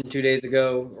convention 2 days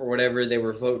ago or whatever. They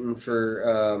were voting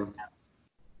for,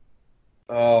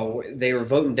 they were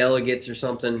voting delegates or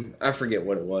something. I forget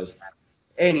what it was.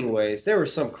 Anyways, there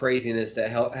was some craziness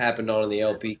that happened on the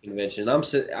LP convention.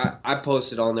 I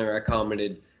posted on there. I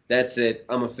commented, "That's it.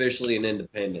 I'm officially an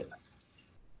independent."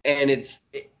 And it's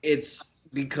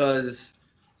because,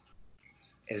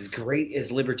 as great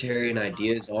as libertarian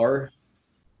ideas are,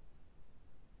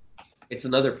 it's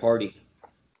another party.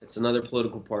 It's another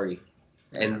political party,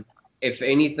 and if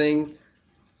anything,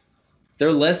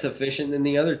 they're less efficient than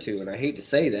the other two. And I hate to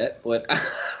say that, but I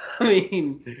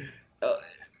mean.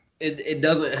 It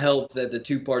doesn't help that the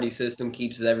two-party system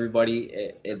keeps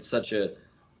everybody in such a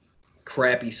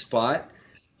crappy spot.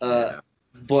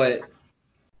 But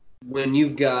when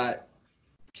you've got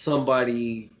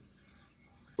somebody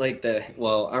like I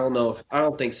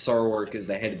don't think Sarwark is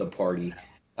the head of the party.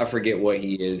 I forget what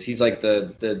he is. He's like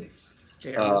the thing.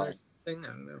 I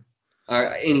don't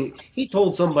know. He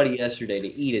told somebody yesterday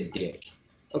to eat a dick.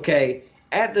 Okay,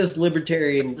 at this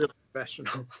libertarian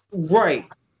professional, right?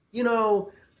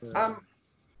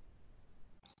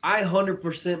 I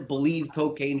 100% believe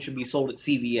cocaine should be sold at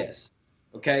CVS.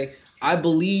 Okay? I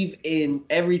believe in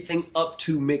everything up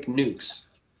to McNukes.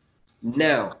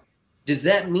 Now, does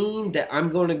that mean that I'm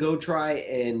going to go try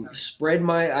and spread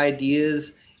my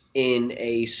ideas in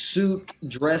a suit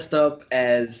dressed up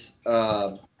as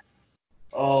the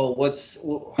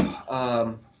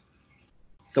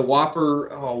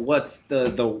Whopper? Oh, what's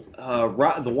the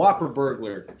Whopper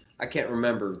burglar? I can't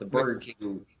remember the Burger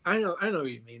King. I know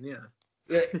what you mean. Yeah.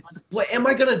 What am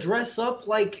I gonna dress up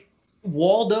like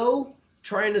Waldo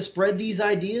trying to spread these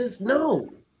ideas? No.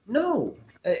 The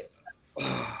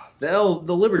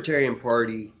Libertarian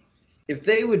Party, if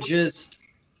they would just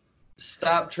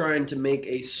stop trying to make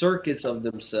a circus of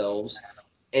themselves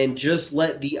and just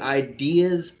let the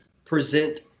ideas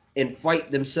present and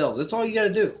fight themselves. That's all you got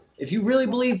to do. If you really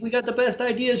believe we got the best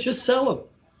ideas, just sell them.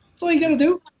 That's all you got to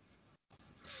do.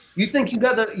 You think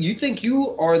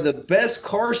you are the best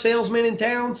car salesman in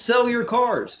town? Sell your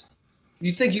cars.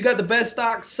 You think you got the best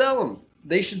stock? Sell them.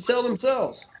 They should sell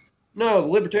themselves. No, the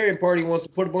Libertarian Party wants to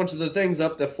put a bunch of the things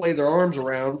up that flay their arms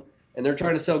around, and they're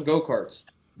trying to sell go-karts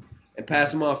and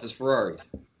pass them off as Ferraris.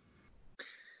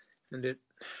 And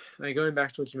going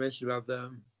back to what you mentioned about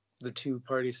the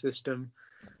two-party system,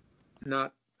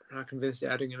 not convinced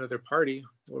adding another party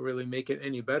will really make it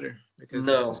any better, because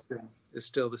the system is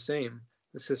still the same.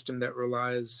 The system that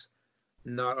relies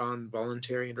not on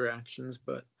voluntary interactions,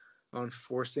 but on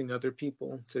forcing other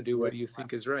people to do what you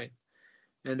think is right.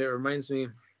 And it reminds me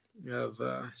of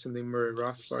something Murray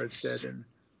Rothbard said in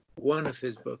one of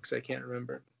his books. I can't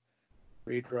remember.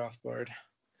 Read Rothbard.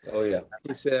 Oh yeah.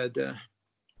 He said,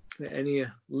 any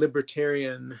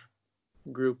libertarian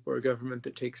group or government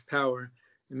that takes power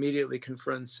immediately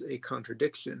confronts a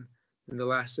contradiction. In the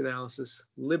last analysis,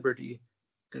 liberty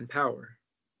and power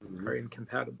are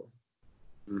incompatible.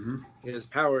 Because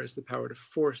power is the power to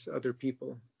force other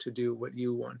people to do what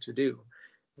you want to do.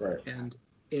 Right. And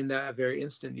in that very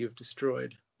instant, you've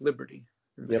destroyed liberty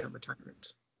and become a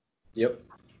tyrant. Yep.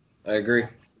 I agree.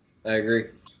 Like you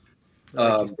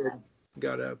said,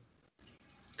 gotta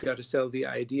sell the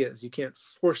ideas. You can't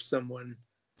force someone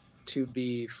to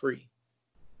be free.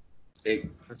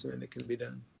 That's something that can be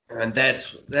done. And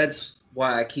that's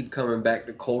why I keep coming back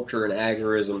to culture and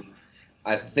agorism.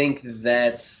 I think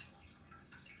that's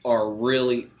our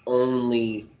really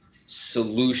only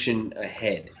solution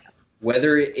ahead.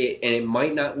 Whether it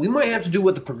might not, we might have to do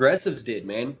what the progressives did,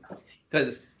 man.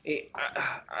 Because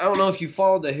I don't know if you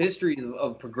follow the history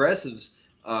of progressives.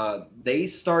 They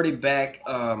started back.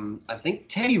 I think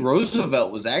Teddy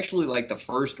Roosevelt was actually like the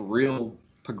first real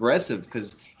progressive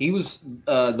because he was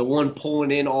the one pulling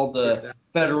in all the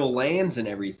federal lands and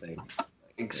everything,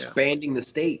 expanding the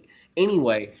state.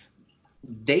 Anyway,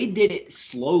 they did it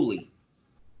slowly.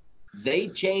 They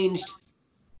changed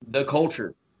the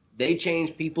culture. They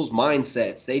changed people's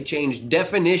mindsets. They changed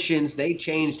definitions. They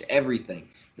changed everything.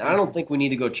 Now, I don't think we need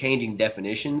to go changing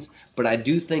definitions, but I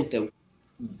do think that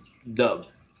the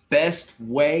best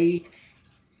way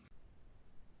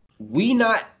we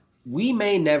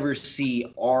may never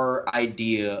see our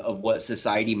idea of what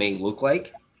society may look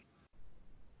like,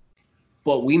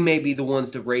 but we may be the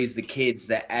ones to raise the kids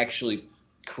that actually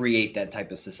create that type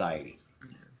of society.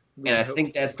 And I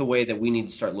think that's the way that we need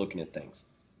to start looking at things.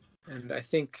 And I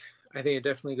think it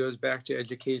definitely goes back to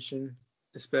education,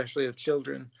 especially of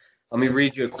children. Let me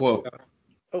read you a quote.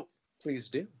 Oh, please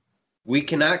do. We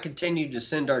cannot continue to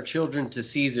send our children to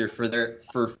Caesar for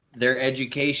their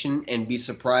education and be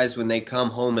surprised when they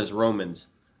come home as Romans.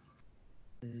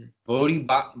 Vodi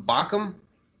Bakum?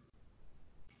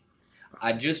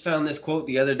 I just found this quote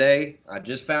the other day. I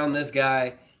just found this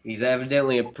guy. He's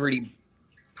evidently a pretty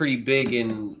big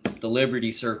in the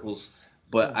liberty circles.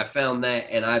 But I found that,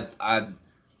 and I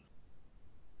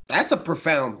that's a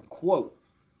profound quote.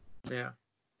 Yeah.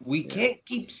 We can't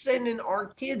keep sending our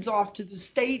kids off to the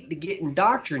state to get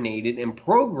indoctrinated and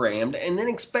programmed and then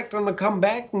expect them to come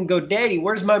back and go, Daddy,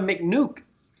 where's my McNuke?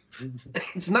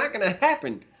 It's not going to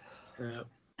happen.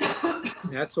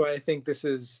 That's why I think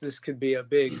this could be a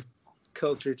big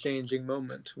culture changing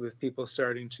moment with people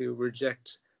starting to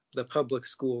reject the public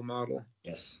school model.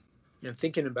 Yes. And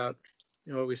thinking about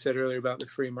what we said earlier about the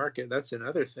free market, that's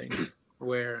another thing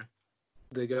where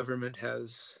the government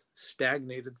has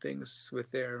stagnated things with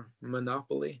their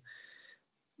monopoly.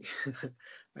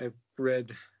 I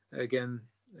read, again,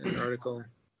 an article,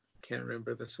 can't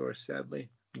remember the source, sadly,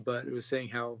 but it was saying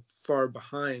how far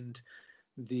behind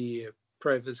the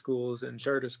private schools and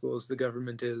charter schools the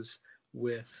government is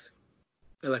with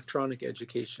electronic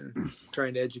education,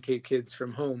 trying to educate kids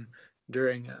from home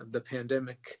during the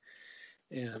pandemic,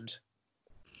 and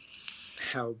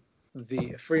how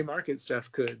the free market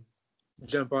stuff could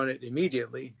jump on it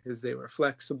immediately because they were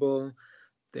flexible.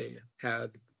 They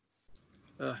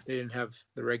didn't have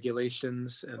the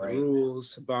regulations and the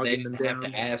rules bogging them down. They didn't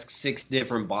have to ask 6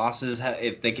 different bosses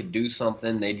if they could do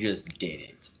something. They just did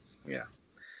it. Yeah.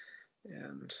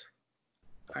 And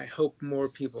I hope more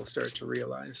people start to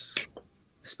realize,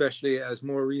 especially as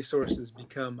more resources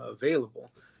become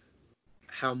available,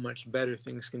 how much better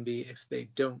things can be if they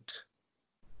don't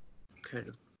kind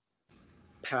of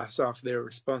pass off their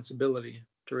responsibility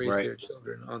to raise their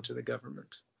children onto the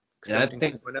government, expecting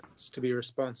someone else to be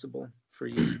responsible for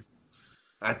you.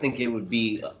 I think it would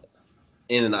be,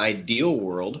 in an ideal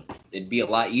world, it'd be a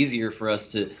lot easier for us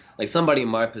to, like somebody in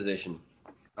my position,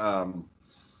 I'm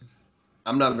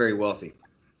not very wealthy,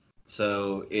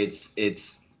 so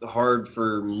it's hard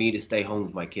for me to stay home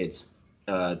with my kids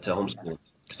to homeschool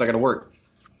because I got to work.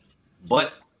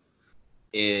 But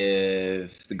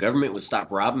if the government would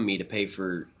stop robbing me to pay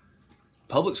for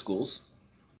public schools,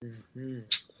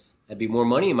 that'd be more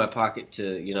money in my pocket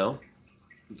to,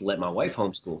 let my wife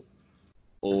homeschool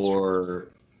or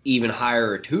even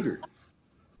hire a tutor.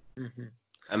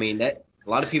 I mean, that a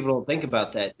lot of people don't think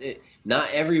about that. Not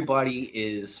everybody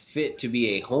is fit to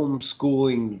be a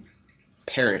homeschooling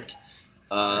parent.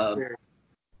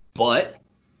 But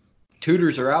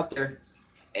tutors are out there,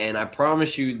 and I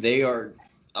promise you they are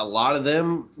a lot of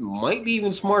them might be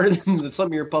even smarter than some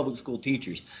of your public school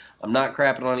teachers. I'm not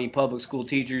crapping on any public school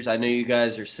teachers. I know you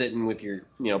guys are sitting with your,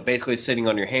 basically sitting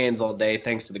on your hands all day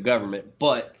thanks to the government,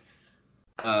 but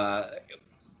uh,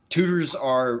 tutors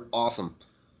are awesome.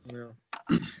 No,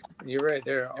 you're right.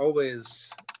 There are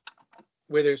always,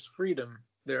 where there's freedom,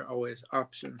 there are always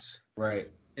options. Right.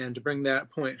 And to bring that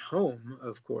point home,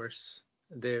 of course,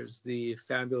 there's the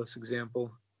fabulous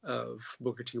example of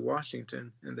Booker T.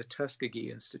 Washington and the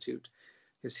Tuskegee Institute.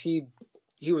 Because he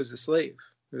was a slave.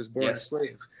 He was born a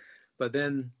slave. But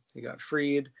then he got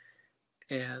freed,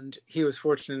 and he was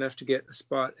fortunate enough to get a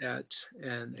spot at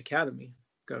an academy,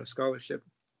 got a scholarship.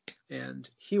 And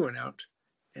he went out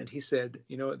and he said,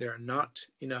 you know, there are not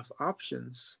enough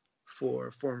options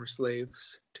for former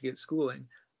slaves to get schooling.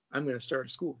 I'm going to start a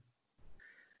school.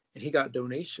 And he got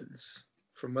donations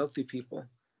from wealthy people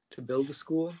to build a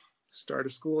school, start a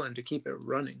school, and to keep it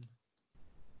running.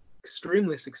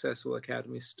 Extremely successful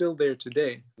academy, still there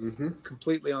today,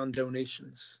 completely on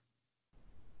donations.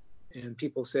 And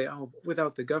people say, oh,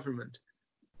 without the government,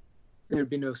 there'd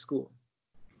be no school.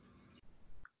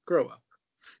 Grow up.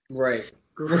 Right.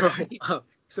 Grow up.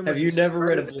 Have you never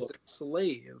read a book?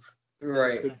 Slave.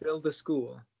 Right. Could build a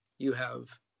school. You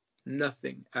have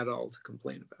nothing at all to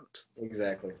complain about.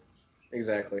 Exactly.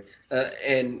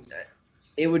 And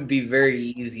it would be very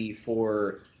easy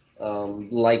for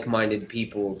like-minded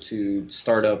people to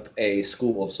start up a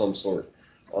school of some sort,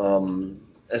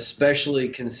 especially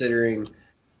considering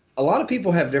a lot of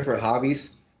people have different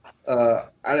hobbies. I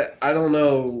don't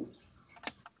know.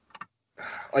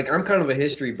 Like, I'm kind of a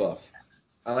history buff.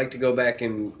 I like to go back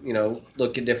and,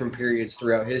 look at different periods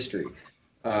throughout history.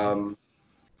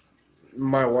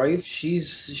 My wife,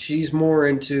 she's more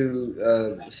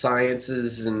into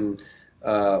sciences and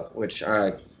which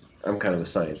I'm kind of a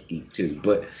science geek too,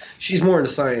 but she's more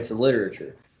into science and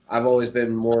literature. I've always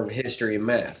been more of history and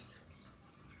math.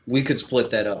 We could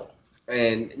split that up,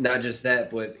 and not just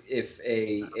that, but if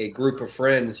a group of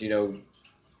friends,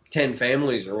 10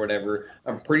 families or whatever,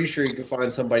 I'm pretty sure you could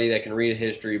find somebody that can read a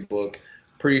history book.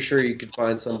 Pretty sure you could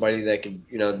find somebody that could,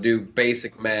 do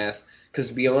basic math. Because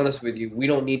to be honest with you, we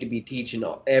don't need to be teaching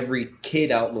every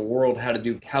kid out in the world how to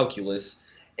do calculus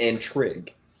and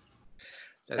trig.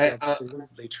 That's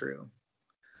absolutely true.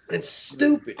 It's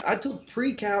stupid. I took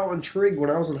pre-cal and trig when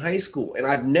I was in high school, and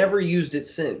I've never used it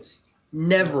since.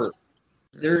 Never.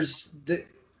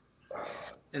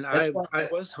 And I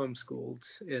was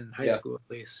homeschooled in high school,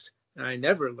 at least, and I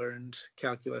never learned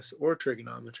calculus or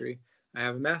trigonometry. I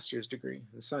have a master's degree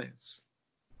in science.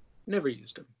 Never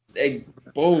used them.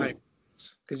 Boom.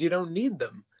 Because you don't need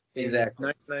them.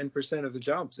 Exactly. 99% of the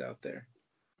jobs out there.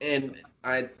 And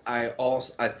I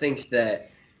think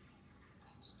that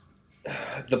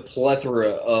the plethora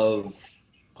of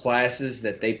classes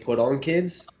that they put on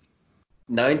kids,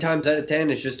 9 times out of 10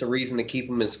 is just a reason to keep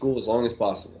them in school as long as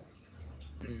possible.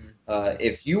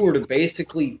 If you were to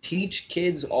basically teach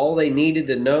kids all they needed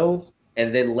to know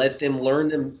and then let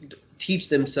them teach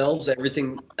themselves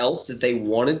everything else that they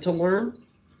wanted to learn,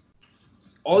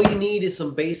 all you need is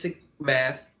some basic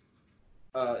math,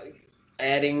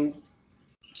 adding,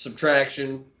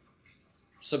 subtraction,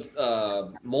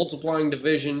 multiplying,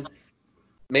 division,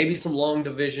 maybe some long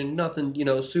division, nothing,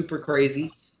 super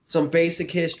crazy. Some basic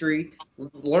history,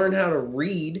 learn how to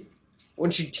read.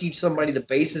 Once you teach somebody the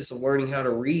basis of learning how to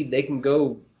read, they can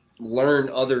go learn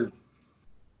other,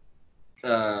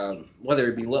 whether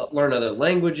it be learn other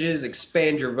languages,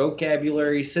 expand your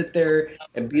vocabulary, sit there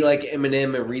and be like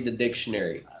Eminem and read the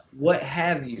dictionary. What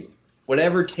have you?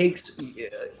 Whatever takes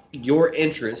your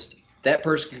interest, that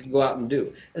person can go out and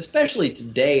do. Especially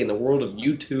today in the world of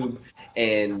YouTube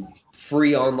and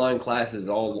free online classes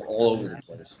all over the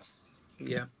place.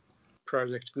 Yeah.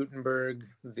 Project Gutenberg,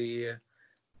 the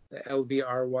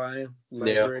LBRY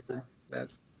library, that,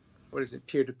 what is it,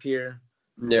 peer-to-peer?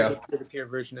 Yeah. Peer-to-peer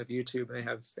version of YouTube. They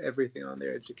have everything on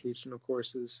their educational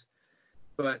courses.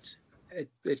 But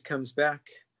it comes back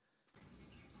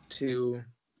to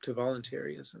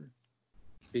voluntarism.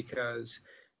 Because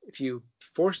if you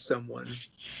force someone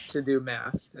to do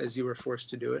math as you were forced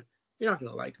to do it, you're not going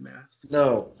to like math.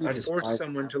 No. If you force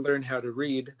someone to learn how to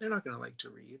read, they're not going to like to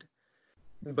read.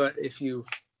 But if you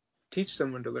teach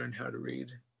someone to learn how to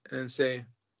read and say,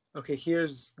 okay,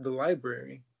 here's the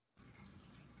library,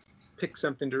 pick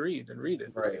something to read and read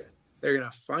it. Right. They're going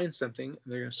to find something and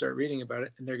they're going to start reading about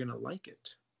it and they're going to like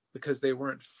it because they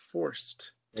weren't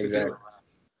forced to do it. And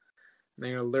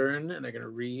they're going to learn and they're going to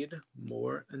read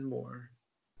more and more.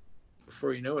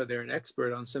 Before you know it, they're an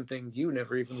expert on something you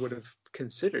never even would have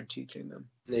considered teaching them.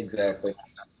 Exactly.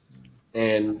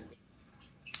 And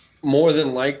more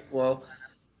than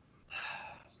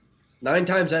 9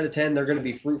 times out of 10, they're going to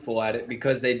be fruitful at it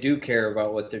because they do care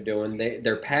about what they're doing.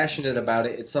 They're passionate about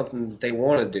it. It's something that they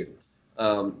want to do.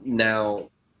 Now,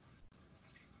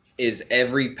 is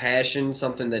every passion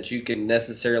something that you can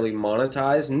necessarily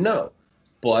monetize? No.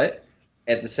 But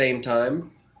at the same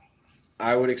time,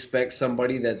 I would expect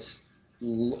somebody that's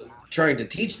trying to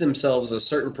teach themselves a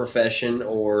certain profession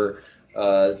or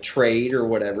trade or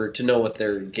whatever to know what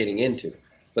they're getting into.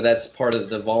 But that's part of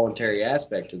the voluntary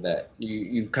aspect of that.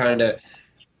 You've kind of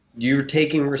you're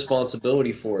taking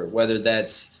responsibility for it, whether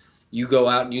that's you go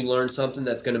out and you learn something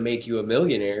that's going to make you a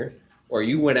millionaire, or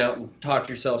you went out and taught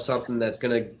yourself something that's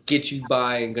going to get you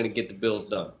by and going to get the bills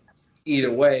done.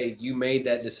 Either way, you made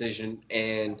that decision,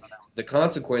 and the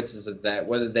consequences of that,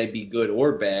 whether they be good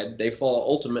or bad, they fall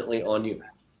ultimately on you.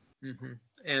 Mm-hmm.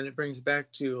 And it brings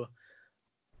back to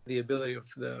the ability of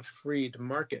the freed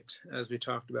market, as we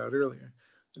talked about earlier,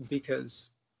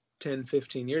 because 10,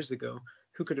 15 years ago,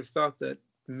 who could have thought that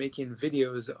making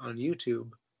videos on YouTube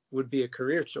would be a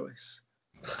career choice?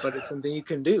 But it's something you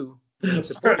can do and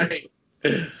support Right.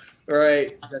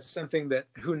 Right. That's something that,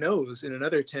 who knows, in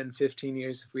another 10, 15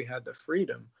 years, if we had the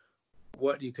freedom,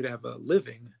 what you could have a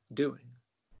living doing.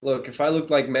 Look, if I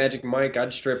looked like Magic Mike,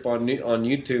 I'd strip on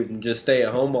YouTube and just stay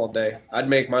at home all day. I'd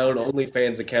make my own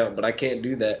OnlyFans account, but I can't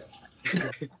do that. You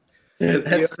That's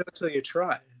don't know until you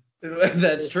try.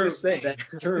 that's It's true. just saying. That's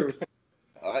true.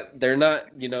 They're not,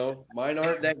 mine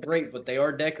aren't that great, but they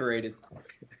are decorated.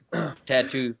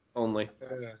 Tattoos only.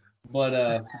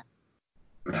 But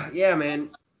yeah, man,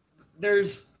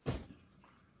 there's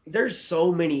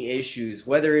so many issues,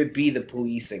 whether it be the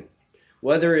policing,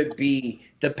 whether it be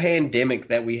the pandemic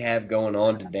that we have going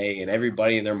on today, and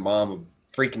everybody and their mom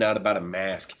freaking out about a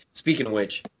mask. Speaking of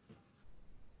which,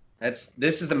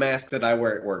 this is the mask that I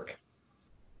wear at work.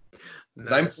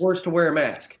 Nice. I'm forced to wear a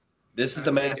mask. This is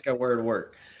the mask I wear to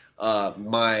work.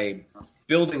 My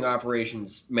building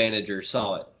operations manager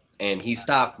saw it, and he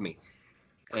stopped me,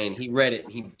 and he read it,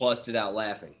 and he busted out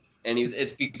laughing. And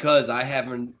it's because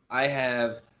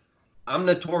I'm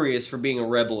notorious for being a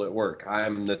rebel at work.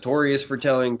 I'm notorious for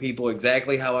telling people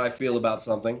exactly how I feel about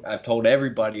something. I've told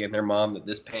everybody and their mom that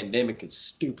this pandemic is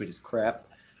stupid as crap.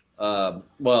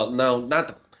 Well, no, not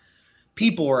the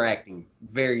people are acting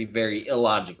very, very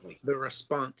illogically. The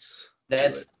response.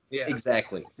 That's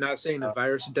exactly. Not saying the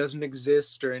virus doesn't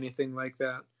exist or anything like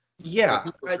that. Yeah,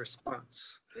 people's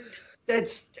response.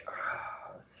 That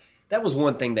was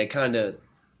one thing that kind of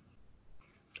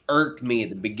irked me at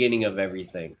the beginning of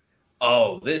everything.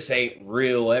 Oh, this ain't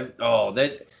real. Oh,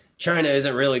 that China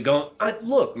isn't really going.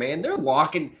 Look, man, they're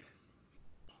locking.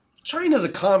 China's a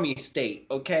commie state,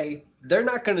 okay? They're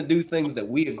not going to do things that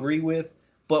we agree with,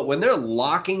 but when they're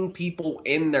locking people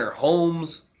in their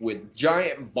homes with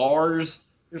giant bars,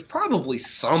 there's probably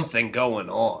something going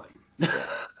on.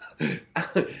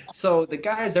 So the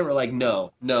guys that were like,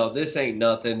 no, this ain't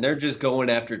nothing. They're just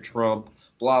going after Trump.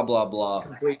 Blah blah blah.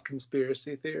 Complete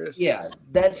conspiracy theorists. Yeah,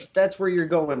 that's where you're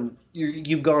going.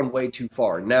 You've gone way too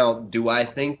far. Now, do I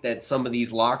think that some of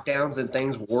these lockdowns and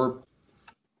things were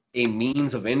a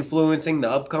means of influencing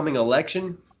the upcoming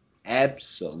election?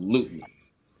 Absolutely,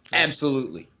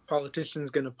 absolutely. Politicians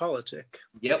gonna politic.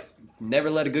 Yep. Never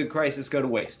let a good crisis go to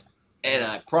waste. And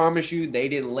I promise you, they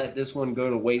didn't let this one go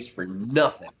to waste for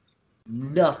nothing.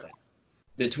 Nothing.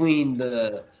 Between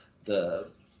the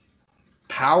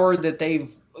power that they've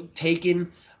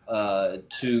taken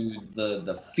to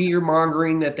the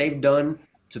fear-mongering that they've done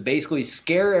to basically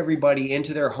scare everybody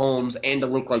into their homes and to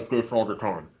look like this all the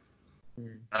time.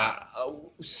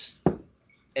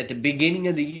 At the beginning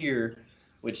of the year,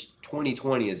 which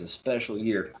 2020 is a special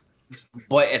year,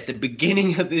 but at the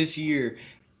beginning of this year,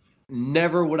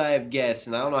 never would I have guessed,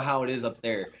 and I don't know how it is up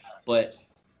there, but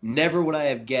never would I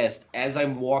have guessed as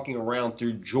I'm walking around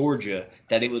through Georgia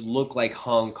that it would look like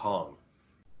Hong Kong.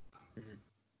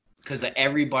 Because of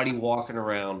everybody walking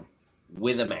around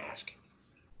with a mask.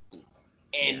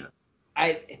 And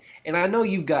I know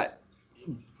you've got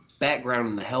background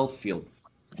in the health field.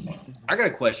 I got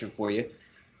a question for you.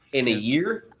 In a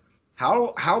year,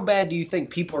 how bad do you think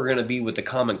people are going to be with the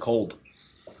common cold?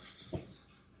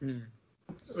 What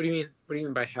do you mean? What do you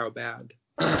mean by how bad?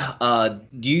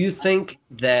 Do you think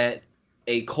that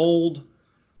a cold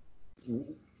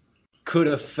could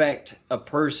affect a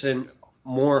person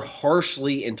more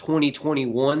harshly in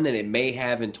 2021 than it may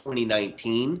have in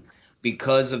 2019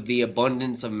 because of the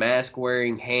abundance of mask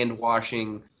wearing, hand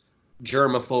washing,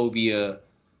 germophobia,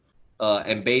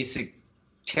 and basic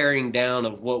tearing down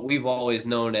of what we've always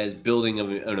known as building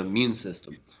an immune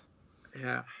system?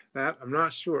 Yeah, that I'm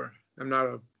not sure. I'm not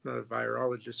a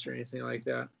virologist or anything like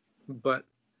that, but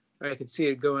I could see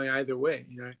it going either way.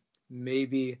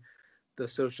 Maybe the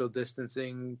social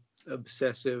distancing,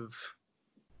 obsessive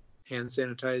hand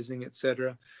sanitizing,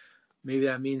 etc., maybe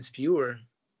that means fewer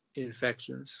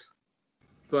infections.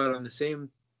 But on the same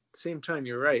time,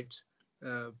 you're right.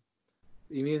 The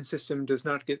immune system does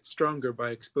not get stronger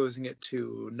by exposing it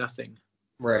to nothing.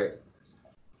 Right.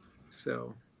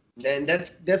 So, And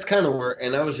that's kind of where,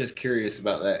 and I was just curious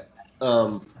about that,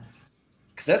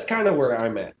 because that's kind of where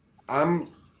I'm at. I'm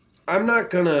I'm not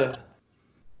gonna.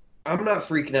 I'm not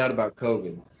freaking out about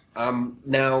COVID.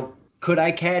 Now, could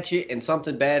I catch it and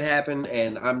something bad happen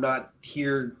and I'm not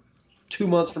here 2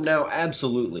 months from now?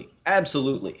 Absolutely,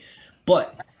 absolutely.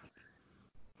 But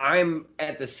I'm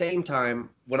at the same time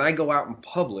when I go out in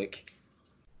public,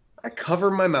 I cover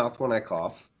my mouth when I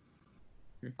cough.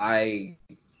 I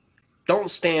don't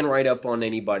stand right up on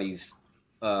anybody's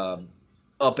uh,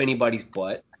 up anybody's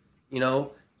butt. You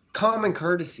know, common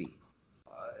courtesy,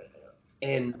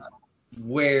 and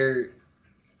where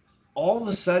all of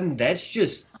a sudden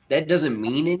that doesn't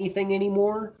mean anything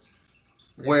anymore.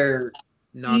 Where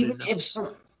not even enough. if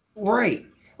some right,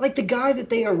 like the guy that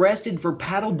they arrested for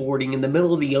paddleboarding in the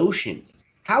middle of the ocean,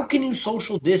 how can you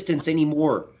social distance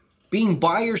anymore? Being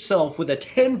by yourself with a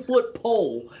 10-foot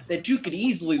pole that you could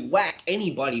easily whack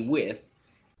anybody with,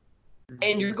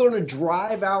 and you're going to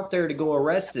drive out there to go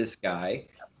arrest this guy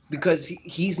because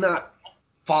he's not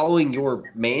following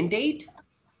your mandate,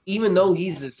 even though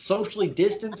he's as socially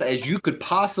distanced as you could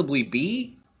possibly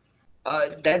be.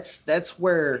 That's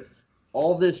where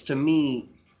all this to me,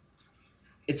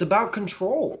 it's about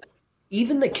control.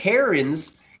 Even the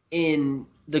Karens in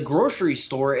the grocery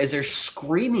store, as they're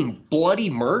screaming bloody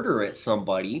murder at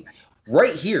somebody,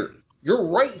 right here. You're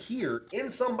right here in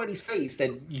somebody's face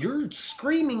that you're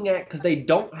screaming at because they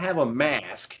don't have a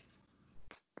mask,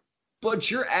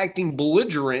 but you're acting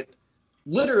belligerent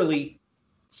literally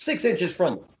 6 inches from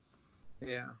them.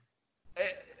 Yeah.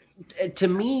 To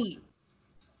me,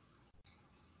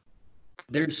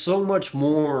 there's so much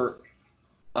more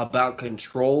about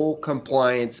control,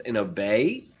 compliance, and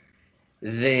obey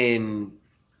than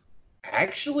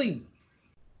actually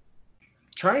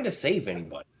trying to save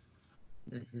anybody.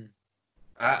 Mm-hmm.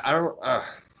 I don't.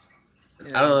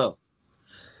 And I don't know.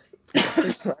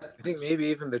 I think maybe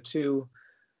even the two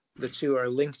are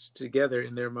linked together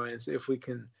in their minds. If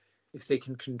they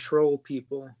can control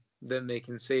people, then they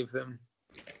can save them.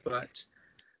 But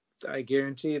I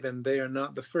guarantee them they are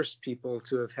not the first people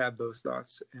to have had those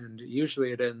thoughts, and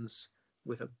usually it ends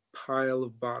with a pile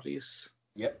of bodies,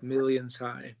 Yep. millions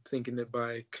high, thinking that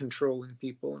by controlling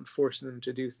people and forcing them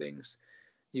to do things,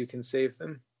 you can save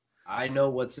them. I know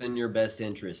what's in your best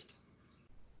interest.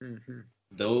 Mm-hmm.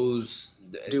 Those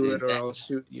Do it or I'll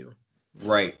shoot you.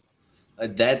 Right.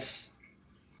 That's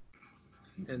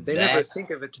And they that. never think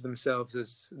of it to themselves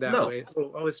as that No. way.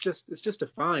 Oh, it's just a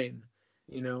fine.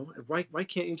 You know, why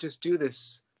can't you just do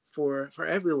this for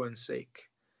everyone's sake?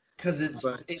 Because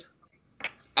But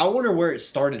I wonder where it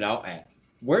started out at.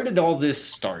 Where did all this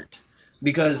start?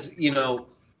 Because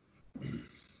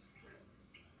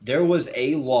there was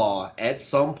a law at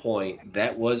some point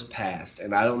that was passed,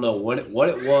 and I don't know what it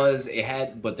was.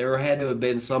 But there had to have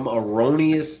been some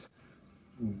erroneous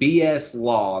BS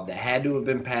law that had to have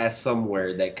been passed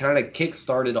somewhere that kind of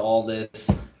kick-started all this.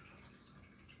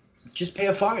 Just pay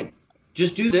a fine.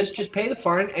 Just do this. Just pay the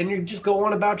fine, and you just go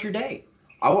on about your day.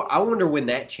 I wonder when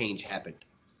that change happened.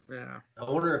 yeah, I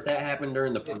wonder if that happened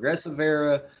during the progressive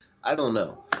era. I don't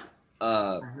know.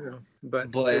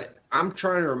 But I'm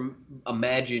trying to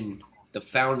imagine the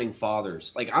founding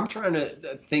fathers. Like, I'm trying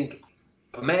to think.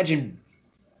 Imagine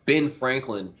Ben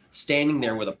Franklin standing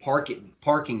there with a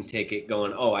parking ticket,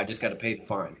 going, "Oh, I just got to pay the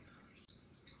fine."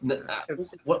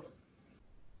 What?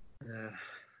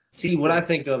 See, what I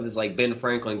think of is like Ben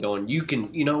Franklin going,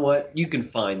 you know what? You can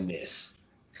find this.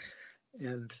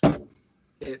 And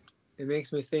it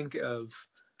makes me think of,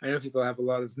 I know people have a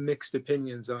lot of mixed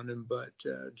opinions on him, but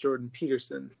Jordan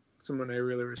Peterson, someone I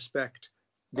really respect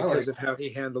because of how he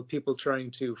handled people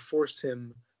trying to force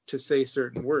him to say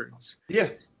certain words. Yeah.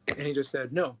 And he just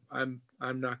said, no, I'm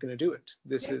not going to do it.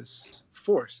 This is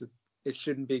force. It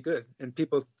shouldn't be good. And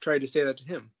people tried to say that to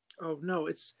him. Oh, no,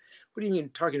 what do you mean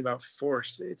talking about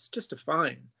force? It's just a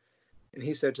fine. And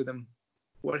he said to them,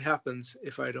 what happens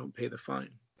if I don't pay the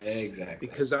fine? Exactly.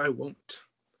 Because I won't.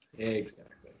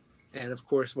 Exactly. And of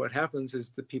course, what happens is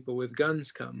the people with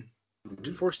guns come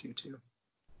to force you to,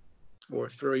 or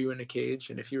throw you in a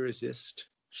cage, and if you resist,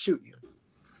 shoot you.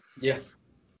 Yeah.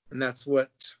 And that's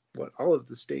what all of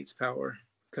the state's power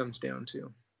comes down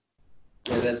to.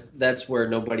 And that's where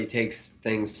nobody takes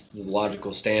things to the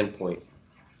logical standpoint.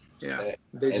 Yeah,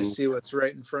 they And just see what's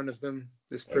right in front of them.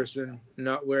 This person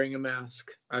not wearing a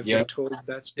mask. I've been told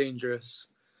that's dangerous.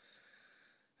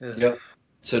 Yep.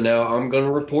 So now I'm going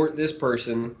to report this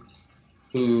person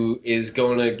who is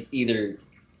going to either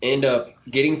end up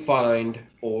getting fined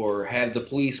or have the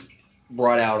police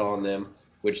brought out on them,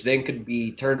 which then could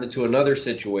be turned into another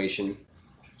situation.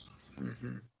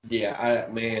 Mm-hmm. Yeah,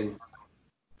 man,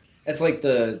 that's like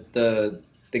the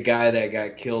guy that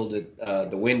got killed at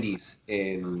the Wendy's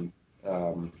in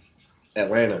um,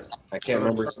 Atlanta. I can't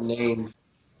remember his name.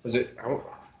 Was it?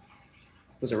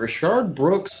 Was it Rashard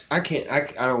Brooks? I can't. I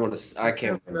don't want to. I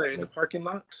can't remember. In the parking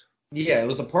lot. Yeah, it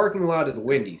was the parking lot of the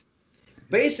Wendy's.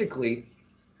 Basically,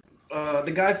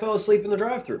 the guy fell asleep in the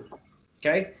drive-thru.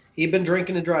 Okay, he'd been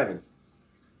drinking and driving.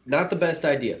 Not the best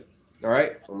idea. All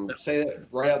right, I'm gonna say that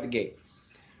right out the gate.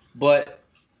 But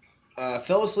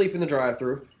fell asleep in the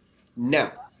drive-thru.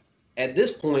 Now, at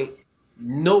this point,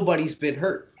 nobody's been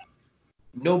hurt.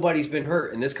 Nobody's been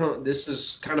hurt, and this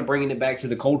is kind of bringing it back to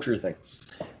the culture thing.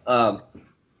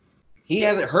 He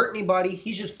hasn't hurt anybody.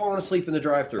 He's just fallen asleep in the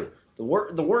drive-thru.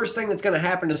 The worst thing that's going to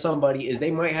happen to somebody is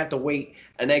they might have to wait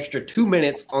an extra 2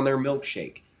 minutes on their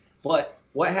milkshake. But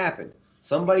what happened?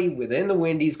 Somebody within the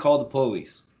Wendy's called the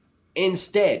police.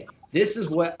 Instead, this is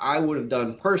what I would have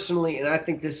done personally, and I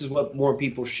think this is what more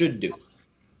people should do.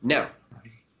 Now,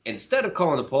 instead of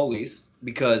calling the police,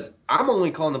 because I'm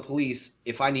only calling the police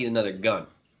if I need another gun.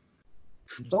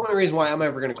 It's the only reason why I'm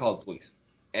ever going to call the police.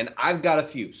 And I've got a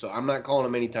few, so I'm not calling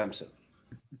them anytime soon.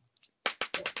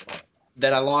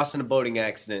 That I lost in a boating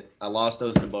accident. I lost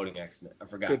those in a boating accident. I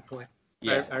forgot. Good point.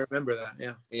 Yeah, I remember that.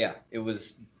 Yeah. Yeah, it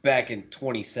was back in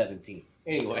 2017.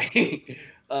 Anyway,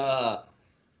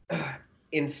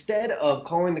 instead of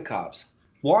calling the cops,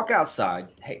 walk outside.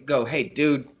 Hey,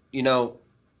 dude,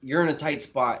 you're in a tight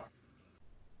spot.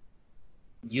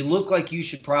 You look like you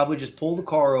should probably just pull the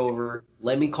car over.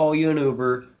 Let me call you an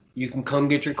Uber. You can come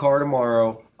get your car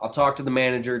tomorrow. I'll talk to the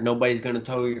manager. Nobody's going to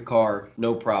tow your car.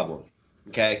 No problem.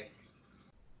 Okay?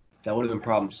 That would have been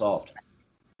problem solved.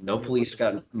 No police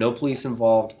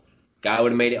involved. Guy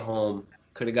would have made it home.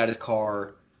 Could have got his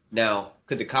car. Now,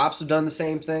 could the cops have done the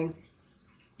same thing?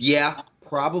 Yeah,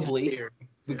 probably.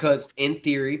 In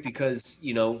theory,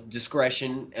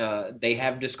 discretion, they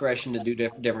have discretion to do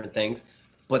different things,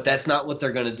 but that's not what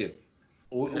they're going to do.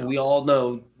 We all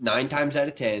know 9 times out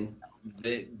of 10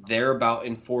 that they're about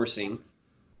enforcing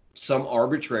some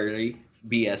arbitrary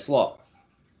BS law.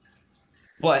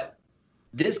 But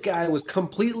this guy was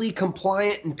completely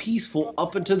compliant and peaceful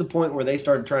up until the point where they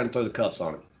started trying to throw the cuffs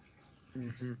on him.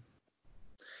 Mm-hmm.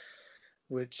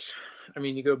 Which,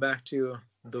 you go back to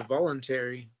the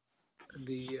Voluntary,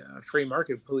 the free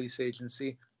market police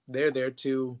agency. They're there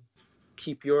to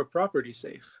keep your property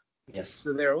safe. Yes.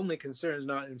 So their only concern is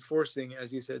not enforcing,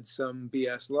 as you said, some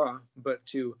BS law, but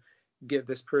to get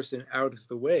this person out of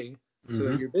the way so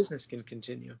that your business can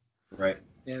continue. Right.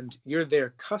 And you're their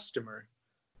customer.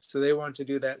 So they want to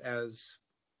do that as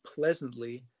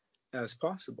pleasantly as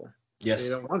possible. Yes. They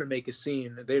don't want to make a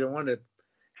scene. They don't want to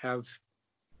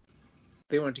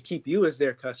they want to keep you as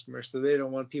their customer. So they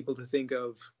don't want people to think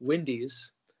of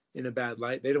Wendy's in a bad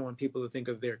light. They don't want people to think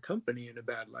of their company in a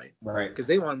bad light. Right. Because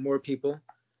they want more people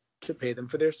to pay them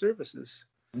for their services.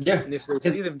 Yeah. And if they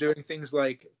see them doing things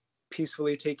like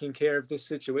peacefully taking care of this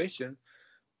situation,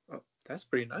 well, that's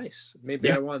pretty nice.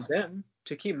 Maybe I want them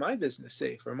to keep my business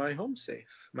safe or my home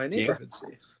safe, my neighborhood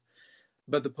safe.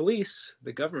 But the police,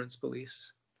 the government's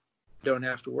police, don't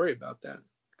have to worry about that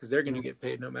because they're going to get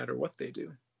paid no matter what they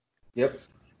do. Yep.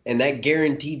 And that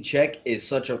guaranteed check is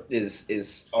such a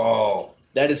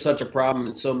that is such a problem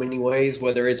in so many ways,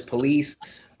 whether it's police,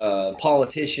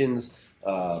 politicians,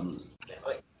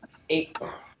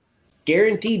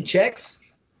 guaranteed checks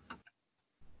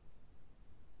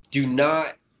do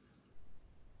not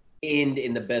end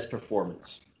in the best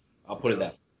performance. I'll put it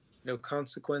that way. No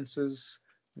consequences,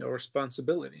 no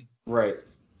responsibility. Right.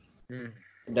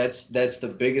 That's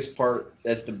the biggest part.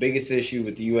 That's the biggest issue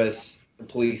with the U.S.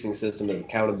 policing system is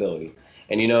accountability.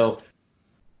 And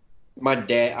my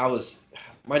dad's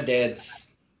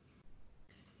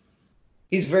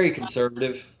he's very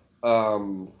conservative.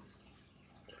 I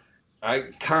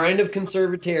kind of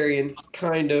conservatarian,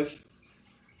 kind of.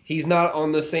 He's not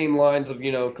on the same lines of,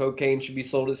 cocaine should be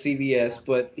sold at CVS,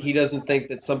 but he doesn't think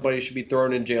that somebody should be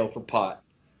thrown in jail for pot.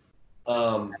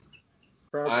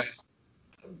 Right.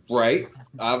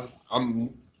 I'm a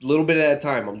little bit at a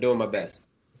time. I'm doing my best.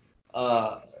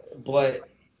 But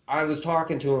I was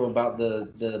talking to him about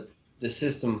the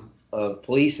system of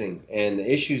policing and the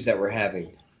issues that we're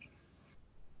having.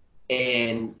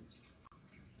 And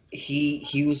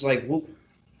he was like, well,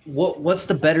 what's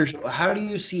the better? How do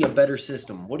you see a better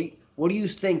system? What do you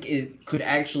think could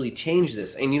actually change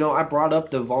this? And I brought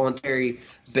up the voluntary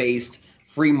based,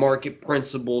 free market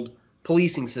principled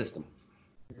policing system.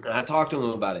 And I talked to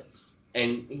him about it,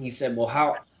 and he said, "Well,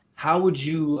 how would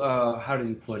you how do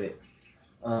you put it?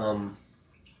 Um,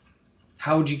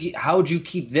 how would you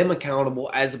keep them accountable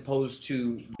as opposed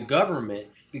to the government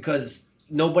because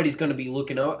nobody's going to be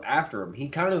looking out after them?"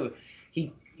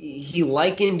 He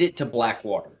likened it to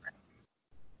Blackwater.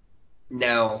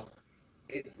 Now,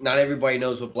 not everybody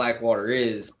knows what Blackwater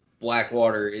is.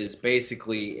 Blackwater is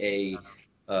basically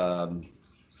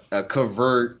a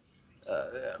covert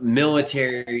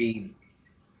military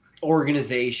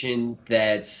organization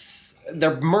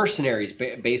they're mercenaries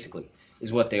basically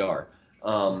is what they are,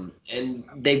 and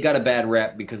they've got a bad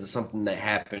rep because of something that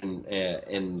happened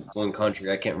in one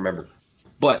country. I can't remember,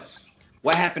 but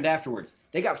what happened afterwards?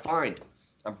 They got fined.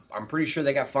 I'm pretty sure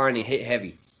they got fined and hit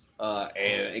heavy, and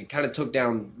it kind of took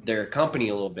down their company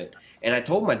a little bit. And I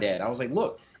told my dad, I was like,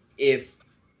 look, if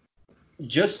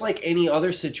just like any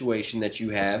other situation that you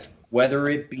have, whether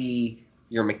it be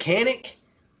your mechanic,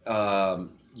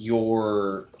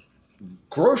 your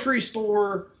grocery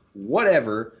store,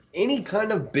 whatever, any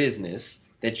kind of business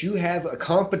that you have a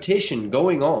competition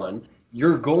going on,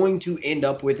 you're going to end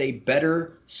up with a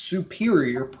better,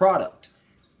 superior product.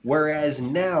 Whereas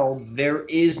now there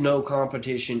is no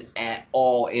competition at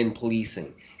all in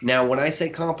policing. Now, when I say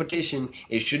competition,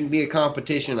 it shouldn't be a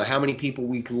competition of how many people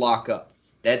we can lock up.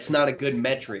 That's not a good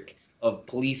metric of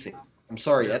policing. I'm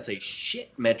sorry, that's a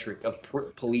shit metric of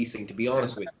policing, to be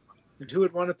honest with you. And who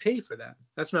would want to pay for that?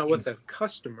 That's not what the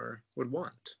customer would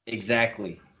want.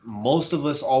 Exactly. Most of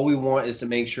us, all we want is to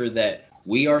make sure that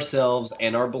we ourselves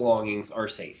and our belongings are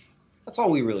safe. That's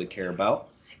all we really care about.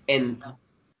 And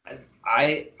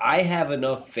I have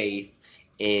enough faith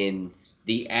in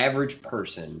the average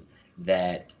person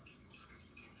that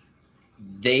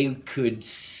they could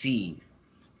see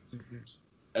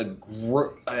a,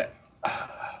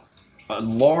 a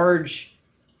large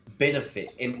benefit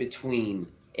in between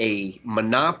a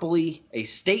monopoly, a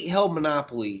state-held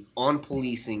monopoly on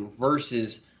policing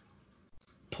versus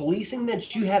policing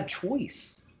that you have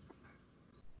choice.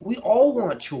 We all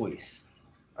want choice.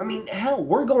 I mean, hell,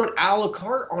 we're going a la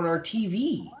carte on our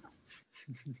TV,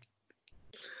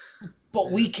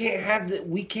 but we can't have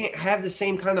the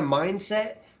same kind of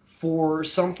mindset for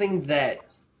something that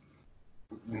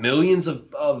millions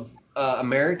of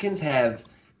Americans have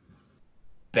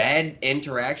bad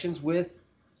interactions with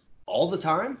all the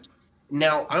time.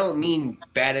 Now, I don't mean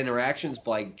bad interactions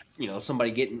like,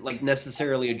 somebody getting like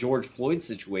necessarily a George Floyd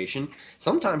situation.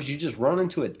 Sometimes you just run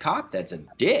into a cop that's a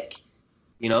dick,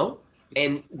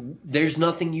 and there's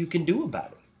nothing you can do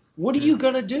about it. What are you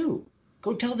going to do?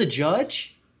 Go tell the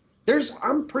judge?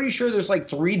 I'm pretty sure there's like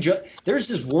there's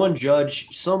this one judge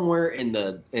somewhere in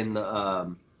the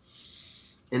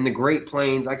Great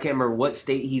Plains. I can't remember what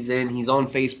state he's in. He's on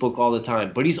Facebook all the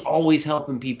time, but he's always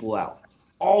helping people out.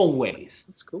 Always.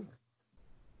 That's cool.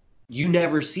 You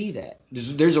never see that.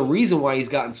 There's a reason why he's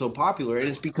gotten so popular, and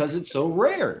it's because it's so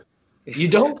rare. You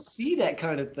don't see that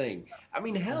kind of thing. I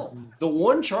mean, hell, the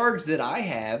one charge that I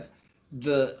have,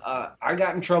 I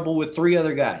got in trouble with 3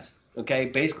 other guys. Okay,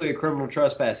 basically a criminal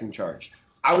trespassing charge.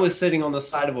 I was sitting on the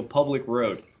side of a public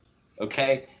road.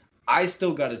 Okay, I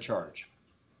still got a charge.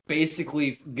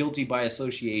 Basically guilty by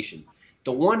association.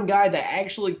 The one guy that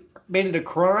actually made it a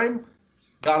crime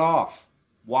got off.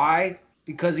 Why?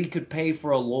 Because he could pay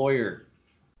for a lawyer.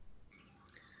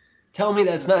 Tell me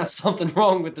that's not something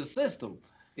wrong with the system.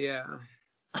 Yeah.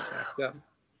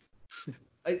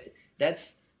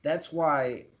 That's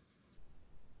why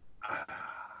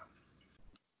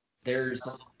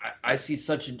I see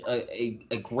such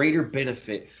a greater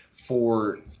benefit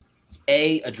for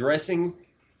addressing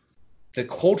the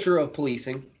culture of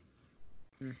policing,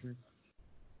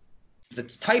 the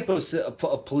type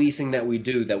of policing that we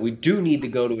do need to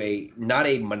go to not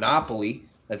a monopoly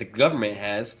that the government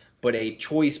has, but a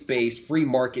choice-based, free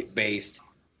market-based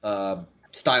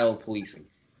style of policing.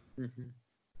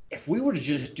 If we were to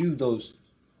just do those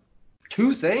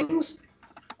 2 things,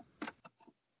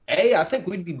 I think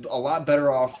we'd be a lot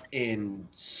better off in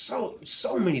so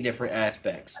many different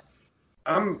aspects.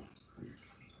 I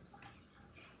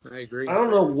agree. I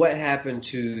don't know what happened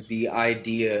to the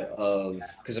idea of,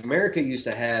 because America used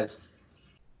to have,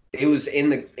 it was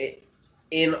embedded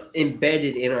in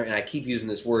our, and I keep using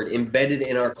this word, embedded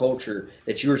in our culture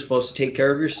that you were supposed to take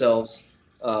care of yourselves,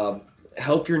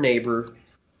 help your neighbor,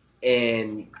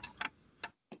 and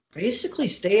basically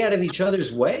stay out of each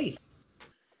other's way.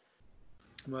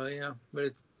 Well, yeah,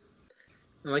 but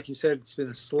like you said, it's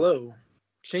been slow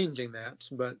changing that,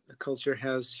 but the culture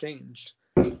has changed.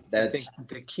 That's I think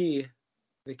the key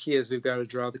is we've got to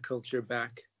draw the culture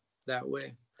back that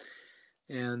way.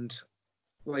 And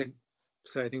like,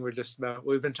 so I think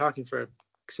we've been talking for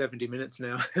 70 minutes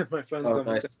now. My phone's almost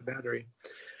nice. out of battery.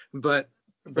 But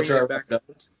We'll bringing try it back to wrap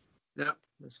around. No,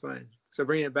 that's fine. So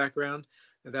bringing it back around,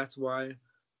 and that's why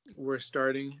we're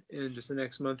starting in just the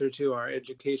next month or two our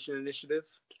education initiative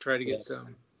to try to get Yes.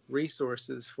 some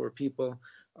resources for people,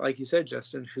 like you said,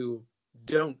 Justin, who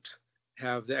don't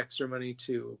have the extra money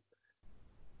to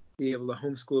be able to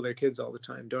homeschool their kids all the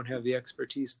time, don't have the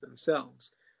expertise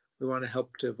themselves. We want to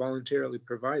help to voluntarily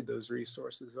provide those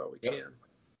resources while we Yep. can.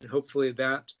 And hopefully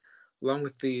that, along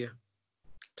with the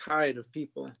tide of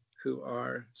people who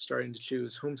are starting to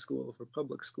choose homeschool over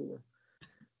public school,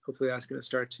 hopefully that's going to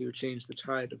start to change the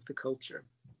tide of the culture.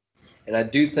 And I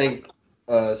do think,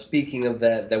 speaking of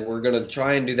that we're going to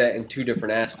try and do that in two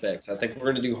different aspects. I think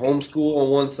we're going to do homeschool on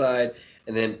one side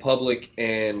and then public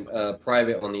and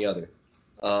private on the other.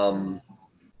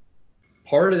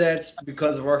 Part of that's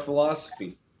because of our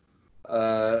philosophy.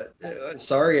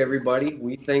 Sorry, everybody.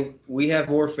 We think we have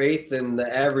more faith than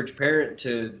the average parent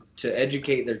to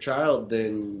educate their child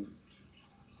than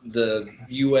the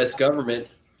U.S. government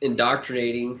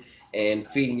indoctrinating and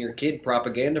feeding your kid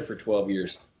propaganda for 12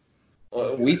 years.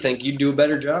 We think you'd do a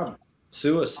better job.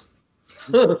 Sue us.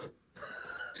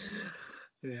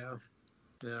 Yeah.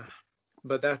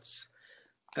 But that's,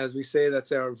 as we say,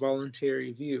 that's our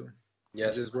voluntary view. Yes.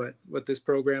 Which is what this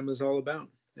program is all about.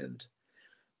 And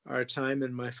our time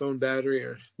and my phone battery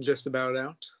are just about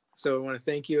out. So I want to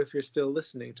thank you if you're still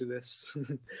listening to this.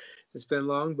 It's been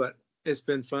long, but it's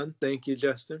been fun. Thank you,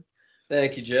 Justin.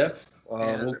 Thank you, Jeff.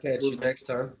 We'll catch you next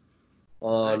time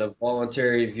on a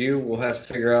voluntary view. We'll have to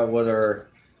figure out what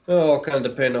it'll kind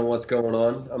of depend on what's going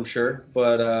on, I'm sure.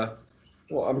 But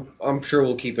well, I'm sure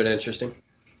we'll keep it interesting.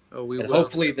 Oh, we And will.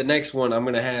 hopefully the next one I'm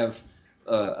going to have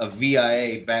a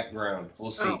VIA background.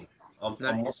 We'll see. Oh,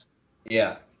 nice.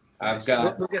 Yeah. I've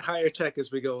got. We'll get higher tech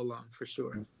as we go along for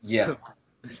sure. Yeah.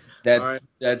 So,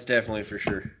 That's definitely for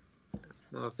sure.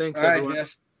 well, thanks, All right, everyone.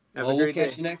 Jeff. Have Well, a we'll great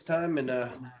catch day. you next time, and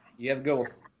you have a good one.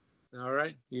 All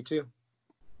right. You too.